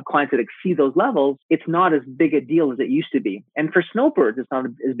that you don't have clients that exceed those levels, it's not as big a deal as it used to be. And for snowbirds, it's not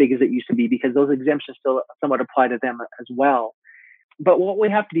as big as it used to be because those exemptions still somewhat apply to them as well. But what we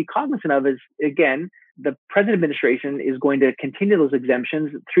have to be cognizant of is, again, the present administration is going to continue those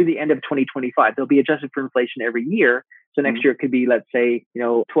exemptions through the end of 2025. They'll be adjusted for inflation every year. So next year it could be, let's say,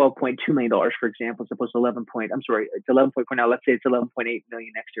 $12.2 million, for example, as opposed to it's 11.4 now. Let's say it's 11.8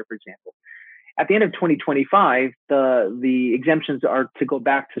 million next year, for example. At the end of 2025, the exemptions are to go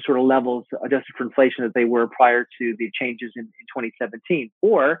back to sort of levels adjusted for inflation that they were prior to the changes in 2017.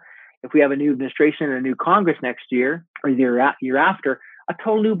 Or if we have a new administration and a new Congress next year or the year after, a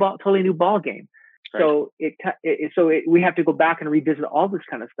totally new ball game. Right. So we have to go back and revisit all this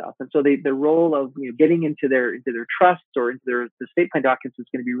kind of stuff. And so the role of getting into their trusts or into their estate plan documents is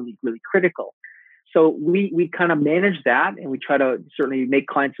going to be really, really critical. So we kind of manage that, and we try to certainly make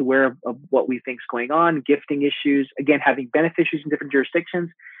clients aware of what we think is going on, gifting issues, again, having beneficiaries in different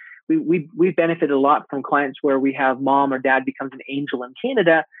jurisdictions. we've benefited a lot from clients where we have mom or dad becomes an angel in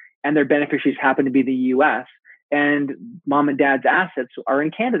Canada and their beneficiaries happen to be the US, and mom and dad's assets are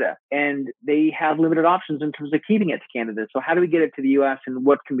in Canada and they have limited options in terms of keeping it to Canada. So how do we get it to the US and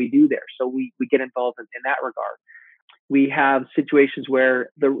what can we do there? So we get involved in that regard. We have situations where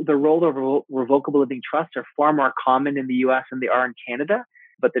the role of revocable living trusts are far more common in the US than they are in Canada,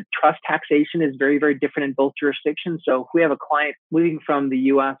 but the trust taxation is very, very different in both jurisdictions. So if we have a client moving from the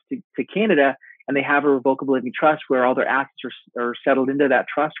US to Canada and they have a revocable living trust where all their assets are settled into that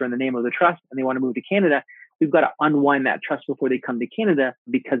trust or in the name of the trust and they want to move to Canada, we've got to unwind that trust before they come to Canada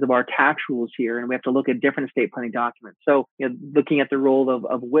because of our tax rules here. And we have to look at different estate planning documents. So, looking at the role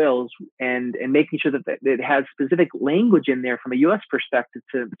of wills and making sure that it has specific language in there from a U.S. perspective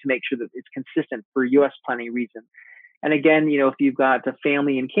to make sure that it's consistent for U.S. planning reasons. And again, if you've got a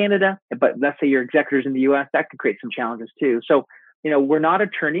family in Canada, but let's say your executors in the U.S., that could create some challenges too. So, we're not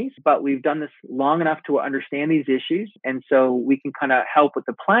attorneys, but we've done this long enough to understand these issues. And so we can kind of help with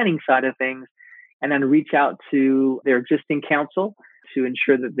the planning side of things and then reach out to their existing counsel to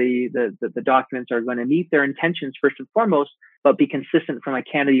ensure that the documents are going to meet their intentions first and foremost, but be consistent from a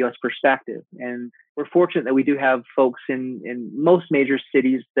Canada-US perspective. And we're fortunate that we do have folks in most major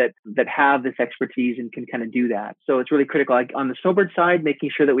cities that have this expertise and can kind of do that. So it's really critical. Like on the Snowbird side, making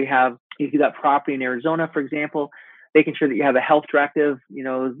sure that we have, if you got property in Arizona, for example, making sure that you have a health directive,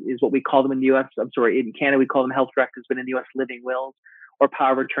 is what we call them in the US. I'm sorry, in Canada, we call them health directives, but in the US, living wills or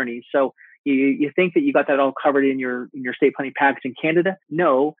power of attorney. So you think that you got that all covered in your estate planning package in Canada?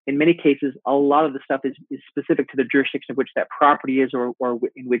 No. In many cases, a lot of the stuff is specific to the jurisdiction of which that property is or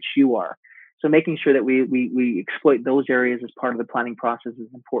in which you are. So making sure that we exploit those areas as part of the planning process is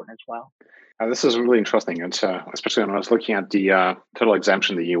important as well. This is really interesting, and especially when I was looking at the total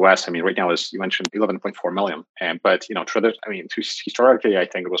exemption in the U.S. I mean, right now, as you mentioned, 11.4 million, but historically, I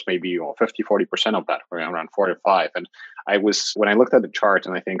think it was maybe 50-40% of that, around 4 to 5. And when I looked at the chart,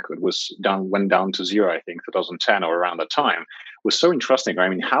 and I think it went down to zero, I think 2010 or around that time, was so interesting. I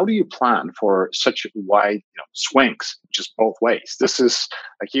mean, how do you plan for such wide swings, just both ways? This is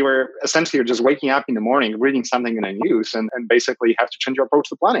like you were essentially just waking up in the morning, reading something in the news, and basically have to change your approach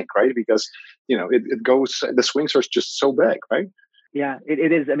to planning, right? Because it goes, the swings are just so big, right? Yeah,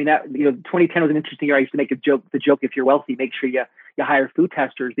 it is. I mean, 2010 was an interesting year. I used to make the joke, if you're wealthy, make sure you hire food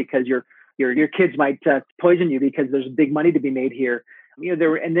testers because your kids might poison you because there's big money to be made here. There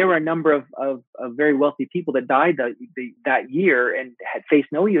were a number of very wealthy people that died that year and had faced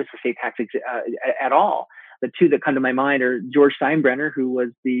no U.S. estate tax at all. The two that come to my mind are George Steinbrenner, who was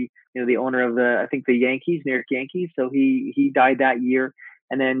the owner of the Yankees, New York Yankees. So he died that year.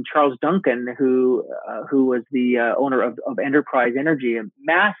 And then Charles Duncan, who was the owner of Enterprise Energy, a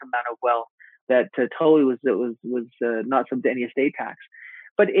massive amount of wealth that totally was not subject to any estate tax.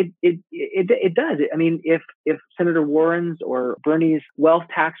 But it does. I mean, if Senator Warren's or Bernie's wealth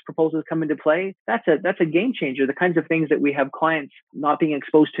tax proposals come into play, that's a game changer. The kinds of things that we have clients not being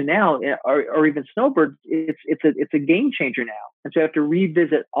exposed to now, or even Snowbird, it's a game changer now. And so you have to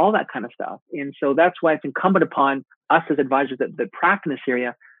revisit all that kind of stuff. And so that's why it's incumbent upon us as advisors that practice in this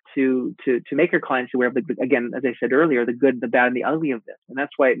area to make our clients aware of again, as I said earlier, the good, the bad, and the ugly of this. And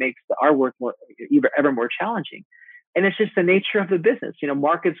that's why it makes our work ever more challenging. And it's just the nature of the business.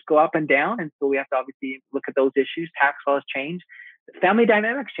 Markets go up and down. And so we have to obviously look at those issues. Tax laws change. Family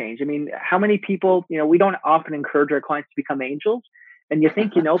dynamics change. I mean, how many people, we don't often encourage our clients to become angels. And you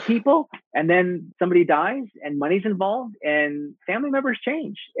think you know people, and then somebody dies and money's involved and family members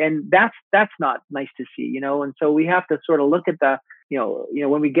change. And that's not nice to see, And so we have to sort of look at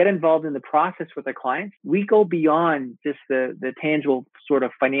when we get involved in the process with our clients, we go beyond just the tangible sort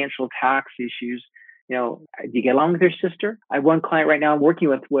of financial tax issues. Do you get along with your sister? I have one client right now I'm working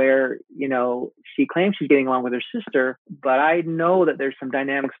with where, she claims she's getting along with her sister, but I know that there's some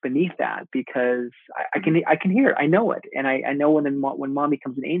dynamics beneath that because I can hear it. I know it. And I know when mom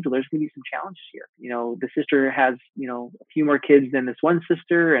becomes an angel, there's going to be some challenges here. The sister has, a few more kids than this one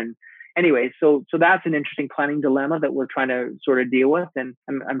sister. And anyway, so that's an interesting planning dilemma that we're trying to sort of deal with. And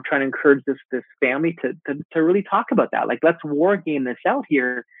I'm trying to encourage this family to really talk about that. Like, let's war game this out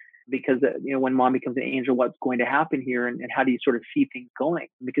here. Because when mom becomes an angel, what's going to happen here, and how do you sort of see things going?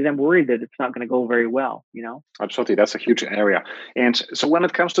 Because I'm worried that it's not going to go very well. Absolutely, that's a huge area. And so when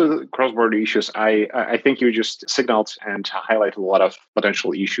it comes to cross-border issues, I think you just signaled and highlighted a lot of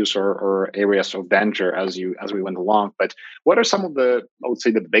potential issues or areas of danger as we went along. But what are some of the, I would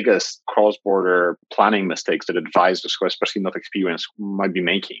say, the biggest cross-border planning mistakes that advisors, who are especially not experienced, might be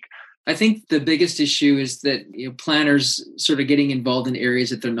making? I think the biggest issue is that planners sort of getting involved in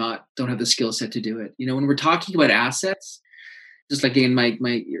areas that don't have the skill set to do it. When we're talking about assets, Just like in my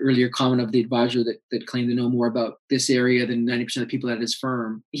earlier comment of the advisor that claimed to know more about this area than 90% of the people at his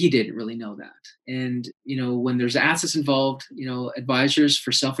firm, he didn't really know that. And, when there's assets involved, advisors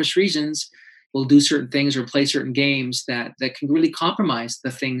for selfish reasons will do certain things or play certain games that can really compromise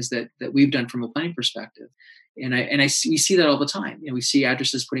the things that we've done from a planning perspective. And we see that all the time. We see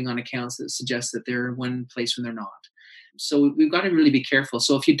addresses putting on accounts that suggest that they're in one place when they're not. So we've got to really be careful.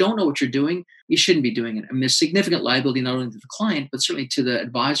 So if you don't know what you're doing, you shouldn't be doing it. I mean, there's significant liability not only to the client, but certainly to the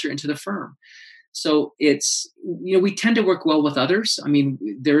advisor and to the firm. So it's, we tend to work well with others. I mean,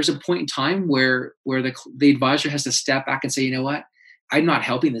 there's a point in time where the advisor has to step back and say, you know what, I'm not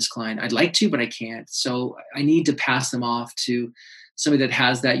helping this client. I'd like to, but I can't. So I need to pass them off to somebody that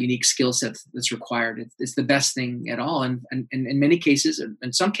has that unique skill set that's required. It's the best thing at all. And in many cases,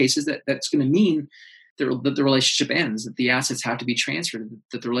 in some cases, that's going to mean that the relationship ends, that the assets have to be transferred,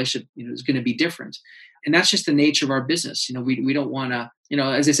 that the relationship is going to be different. And that's just the nature of our business. We don't want to,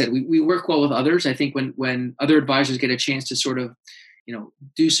 as I said, we work well with others. I think when other advisors get a chance to sort of,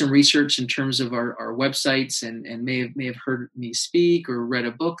 do some research in terms of our websites and may have heard me speak or read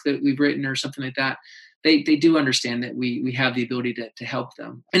a book that we've written or something like that, they do understand that we have the ability to help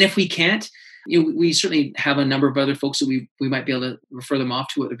them. And if we can't, we certainly have a number of other folks that we might be able to refer them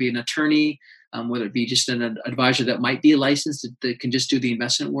off to, whether it be an attorney, whether it be just an advisor that might be licensed that can just do the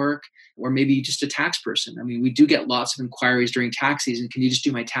investment work, or maybe just a tax person. I mean, we do get lots of inquiries during tax season. Can you just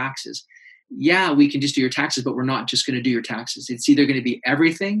do my taxes? Yeah, we can just do your taxes, but we're not just going to do your taxes. It's either going to be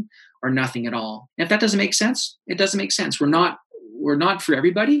everything or nothing at all. And if that doesn't make sense, it doesn't make sense. We're not for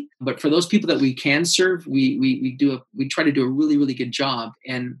everybody, but for those people that we can serve, we try to do a really, really good job.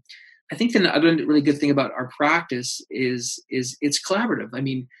 And I think the other really good thing about our practice is it's collaborative. I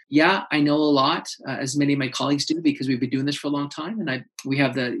mean, yeah, I know a lot, as many of my colleagues do, because we've been doing this for a long time, and we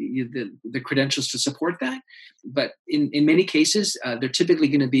have the credentials to support that. But in many cases, they're typically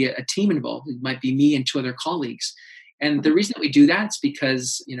going to be a team involved. It might be me and two other colleagues, and the reason that we do that is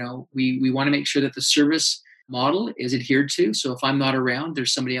because we want to make sure that the service model is adhered to. So if I'm not around,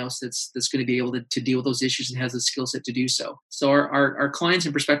 there's somebody else that's going to be able to deal with those issues and has the skill set to do so. So our clients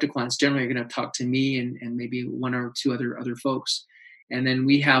and prospective clients generally are going to talk to me and maybe one or two other folks. And then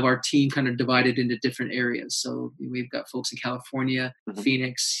we have our team kind of divided into different areas. So we've got folks in California,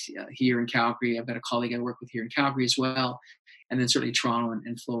 Phoenix, here in Calgary. I've got a colleague I work with here in Calgary as well. And then certainly Toronto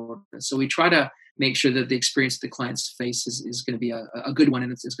and Florida. So we try to make sure that the experience the clients face is going to be a good one,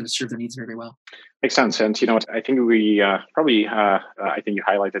 and it's going to serve their needs very well. Makes sense. And, I think we probably, I think you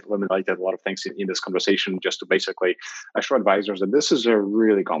highlighted a lot of things in this conversation, just to basically assure advisors that this is a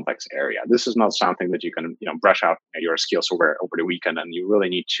really complex area. This is not something that you can, brush out your skills over the weekend, and you really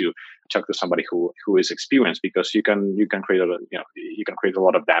need to talk to somebody who is experienced, because you can create a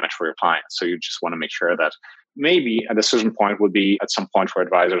lot of damage for your clients. So you just want to make sure that maybe a decision point would be at some point for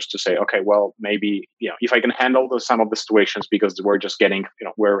advisors to say, okay, well, maybe, if I can handle some of the situations because we're just getting,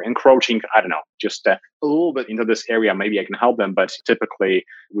 we're encroaching, I don't know, just a little bit into this area, maybe I can help them. But typically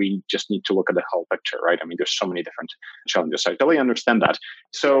we just need to look at the whole picture, right? I mean, there's so many different challenges. So I totally understand that.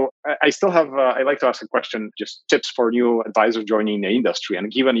 So I still have, I like to ask a question, just tips for new advisors joining the industry.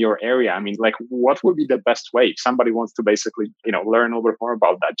 And given your area, I mean, like, what would be the best way if somebody wants to basically, learn a little bit more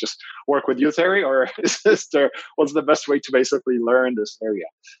about that? Just work with you, Terry, or what's the best way to basically learn this area?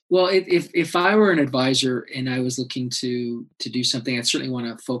 Well, if I were an advisor and I was looking to do something, I'd certainly want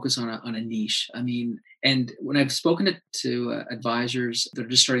to focus on a niche. I mean, and when I've spoken to advisors that are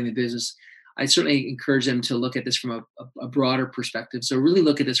just starting the business, I certainly encourage them to look at this from a broader perspective. So really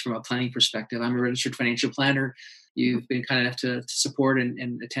look at this from a planning perspective. I'm a registered financial planner. You've been kind enough to support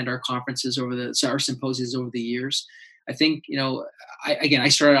and attend our conferences our symposiums over the years. I think, I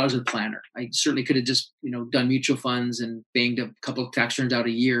started out as a planner. I certainly could have just, done mutual funds and banged a couple of tax returns out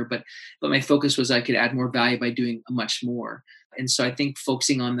a year, but my focus was I could add more value by doing much more. And so I think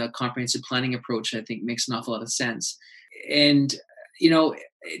focusing on the comprehensive planning approach, I think, makes an awful lot of sense. And,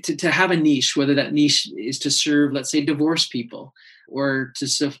 to have a niche, whether that niche is to serve, let's say, divorced people or to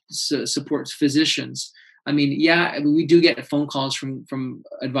support physicians. I mean, we do get phone calls from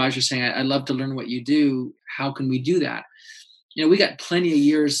advisors saying, I'd love to learn what you do. How can we do that? We got plenty of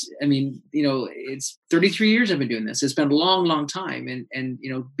years. I mean, it's 33 years I've been doing this. It's been a long, long time. And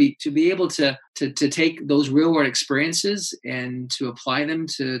to be able to take those real world experiences and to apply them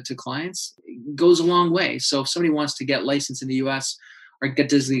to clients goes a long way. So if somebody wants to get licensed in the US or get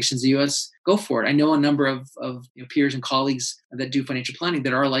designations in the US, go for it. I know a number of peers and colleagues that do financial planning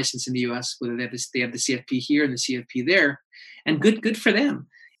that are licensed in the US, whether they have the CFP here and the CFP there, and good for them.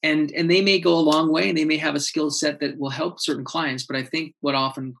 And they may go a long way, and they may have a skill set that will help certain clients. But I think what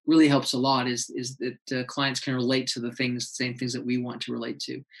often really helps a lot is that clients can relate to the same things that we want to relate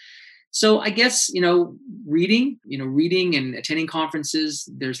to. So I guess, reading and attending conferences,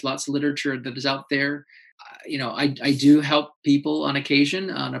 there's lots of literature that is out there. I do help people on occasion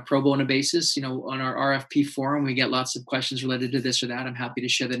on a pro bono basis. On our RFP forum, we get lots of questions related to this or that. I'm happy to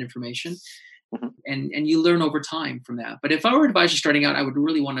share that information. Mm-hmm. And you learn over time from that. But if I were an advisor starting out, I would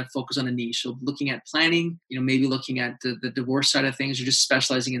really want to focus on a niche. So looking at planning, maybe looking at the divorce side of things, or just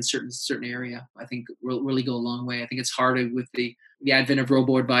specializing in certain area, I think will really go a long way. I think it's hard with the advent of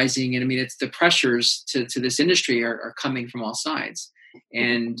robo-advising. And I mean, it's the pressures to this industry are coming from all sides,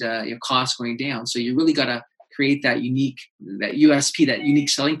 and costs going down. So you really got to create that USP, that unique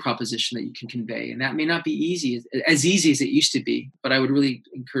selling proposition that you can convey. And that may not be as easy as it used to be, but I would really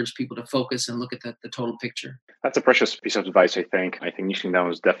encourage people to focus and look at the total picture. That's a precious piece of advice, I think. I think niching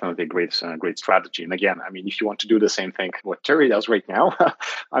down is definitely a great strategy. And again, I mean, if you want to do the same thing what Terry does right now,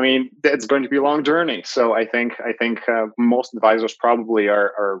 I mean, it's going to be a long journey. So I think most advisors probably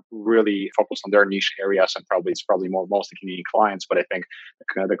are really focused on their niche areas, and it's probably mostly Canadian clients. But I think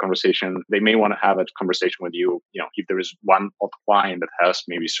the conversation, they may want to have a conversation with you, if there is one client that has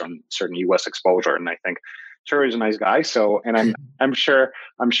maybe certain US exposure. And I think Terry is a nice guy, so, and I'm sure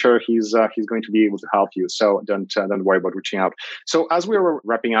he's going to be able to help you. So don't worry about reaching out. So as we were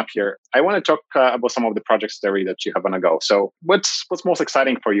wrapping up here, I want to talk about some of the projects, Terry, that you have on the go. So what's most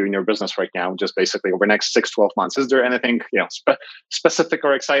exciting for you in your business right now? Just basically over the next 6-12 months, is there anything specific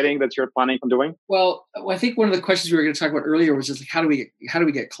or exciting that you're planning on doing? Well, I think one of the questions we were going to talk about earlier was just like how do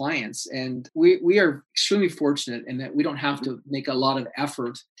we get clients? And we are extremely fortunate in that we don't have to make a lot of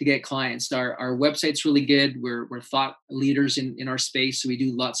effort to get clients. Our website's really good. We're thought leaders in our space. So we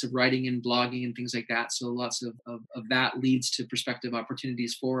do lots of writing and blogging and things like that. So lots of that leads to prospective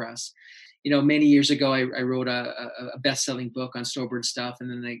opportunities for us. Many years ago, I wrote a best-selling book on snowbird stuff. And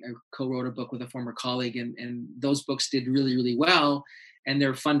then I co-wrote a book with a former colleague, and those books did really, really well. And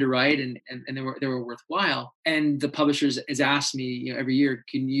they're fun to write, and they were worthwhile. And the publishers has asked me, every year,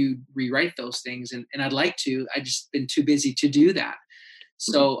 can you rewrite those things? And I'd like to. I just been too busy to do that.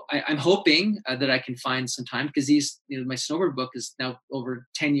 So I'm hoping that I can find some time, because my snowbird book is now over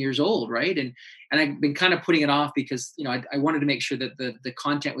 10 years old, right? And I've been kind of putting it off because I wanted to make sure that the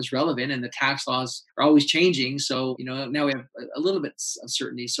content was relevant, and the tax laws are always changing. So now we have a little bit of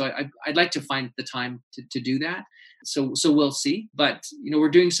certainty. So I'd like to find the time to do that. So we'll see. But we're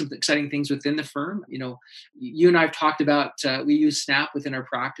doing some exciting things within the firm. You and I have talked about we use Snap within our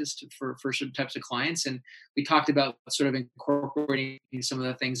practice for certain types of clients, and we talked about sort of incorporating some of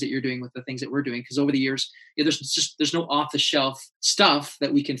the things that you're doing with the things that we're doing, because over the years there's no off the shelf stuff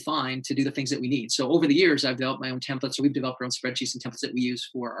that we can find to do the things that we need. So over the years I've developed my own templates. So we've developed our own spreadsheets and templates that we use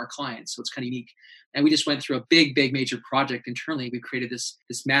for our clients. So it's kind of unique. And we just went through a big major project internally. We created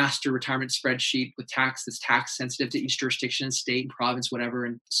this master retirement spreadsheet with tax that's tax sensitive to each jurisdiction, state, province, whatever.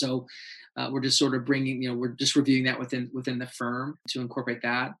 And so we're just sort of we're just reviewing that within the firm to incorporate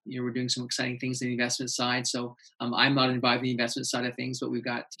that. We're doing some exciting things in the investment side. So I'm not involved in the investment side of things, but we've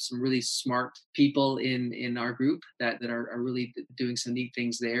got some really smart people in our group that are really doing some neat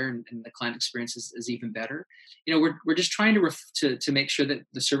things there, and the client experience is even better. We're just trying to make sure that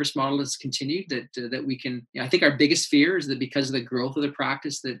the service model is continued, that we can. I think our biggest fear is that because of the growth of the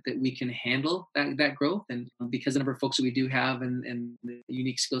practice, that we can handle that growth, and because of the number of folks that we do have, and the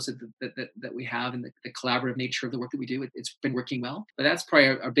unique skill set that we have, and the collaborative nature of the work that we do, it's been working well. But that's probably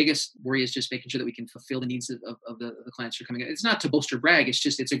our biggest worry, is just making sure that we can fulfill the needs of the clients who are coming in. It's not to boast or brag. It's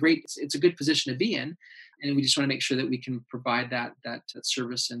just it's a good position to be in, and we just want to make sure that we can provide that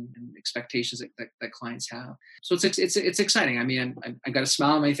service and expectations that clients have. So it's exciting. I mean, I got a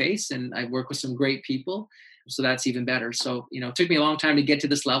smile on my face, and I work with some great people. So that's even better. So, it took me a long time to get to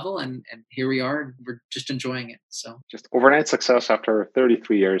this level, and here we are, and we're just enjoying it. So just overnight success after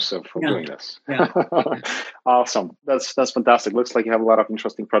 33 years of doing this. Yeah. Awesome. That's fantastic. Looks like you have a lot of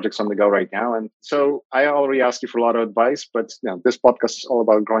interesting projects on the go right now. And so I already asked you for a lot of advice, but this podcast is all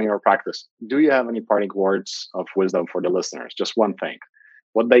about growing our practice. Do you have any parting words of wisdom for the listeners? Just one thing,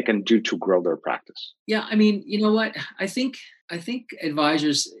 what they can do to grow their practice. Yeah. I mean, you know what? I think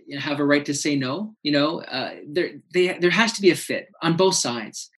advisors have a right to say no. There has to be a fit on both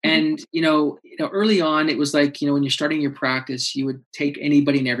sides. And, early on, it was like, when you're starting your practice, you would take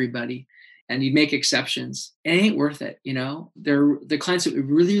anybody and everybody, and you'd make exceptions. It ain't worth it. They're the clients that we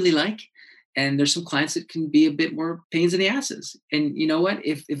really, really like. And there's some clients that can be a bit more pains in the asses. And you know what?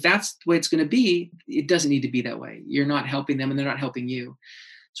 If that's the way it's going to be, it doesn't need to be that way. You're not helping them, and they're not helping you.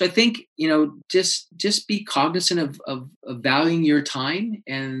 So I think, just be cognizant of valuing your time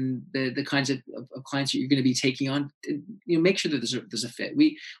and the kinds of clients that you're going to be taking on. Make sure that there's a fit.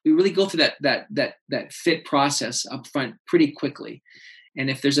 We really go through that fit process up front pretty quickly. And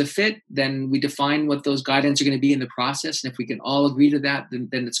if there's a fit, then we define what those guidelines are going to be in the process. And if we can all agree to that, then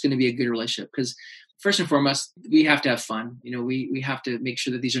it's going to be a good relationship. Because first and foremost, we have to have fun. We have to make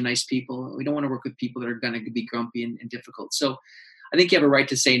sure that these are nice people. We don't want to work with people that are going to be grumpy and difficult. So I think you have a right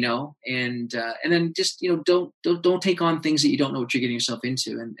to say no, and then just don't take on things that you don't know what you're getting yourself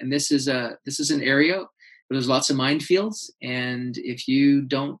into. And this is an area where there's lots of minefields, and if you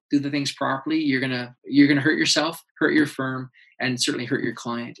don't do the things properly, you're gonna hurt yourself, hurt your firm, and certainly hurt your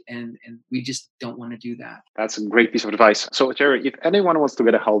client. And we just don't want to do that. That's a great piece of advice. So Terry, if anyone wants to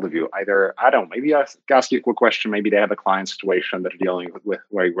get a hold of you, either, I don't know, maybe ask you a quick question, maybe they have a client situation that they're dealing with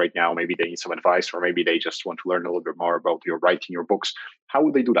right now, maybe they need some advice, or maybe they just want to learn a little bit more about your writing, your books. How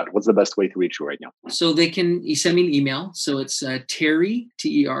would they do that? What's the best way to reach you right now? So they can send me an email. So it's Terry,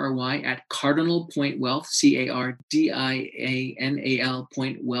 Terry, at Cardinal Point Wealth, CARDIANAL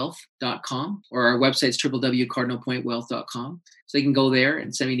Wealth.com, or our website's www.cardinalpointwealth.com. So they can go there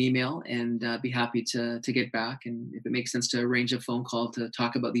and send me an email, and be happy to get back. And if it makes sense to arrange a phone call to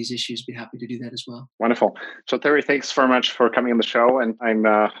talk about these issues, be happy to do that as well. Wonderful. So Terry, thanks very much for coming on the show. And I'm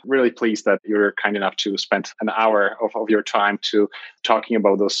really pleased that you're kind enough to spend an hour of your time to talking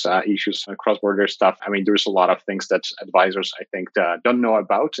about those issues, cross-border stuff. I mean, there's a lot of things that advisors, I think, don't know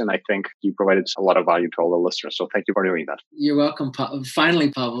about. And I think you provided a lot of value to all the listeners. So thank you for doing that. You're welcome.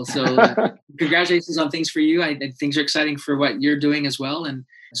 Finally, Pavel. So congratulations on things for you. Things are exciting for what you're doing as well. And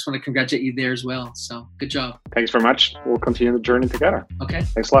I just want to congratulate you there as well. So good job. Thanks very much. We'll continue the journey together. Okay.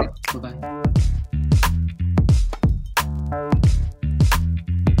 Thanks a lot. Bye-bye.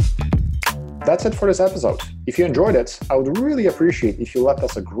 That's it for this episode. If you enjoyed it, I would really appreciate if you left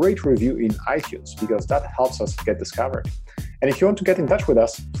us a great review in iTunes, because that helps us get discovered. And if you want to get in touch with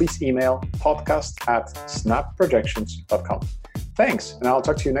us, please email podcast@snapprojections.com. Thanks, and I'll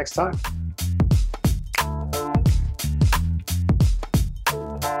talk to you next time.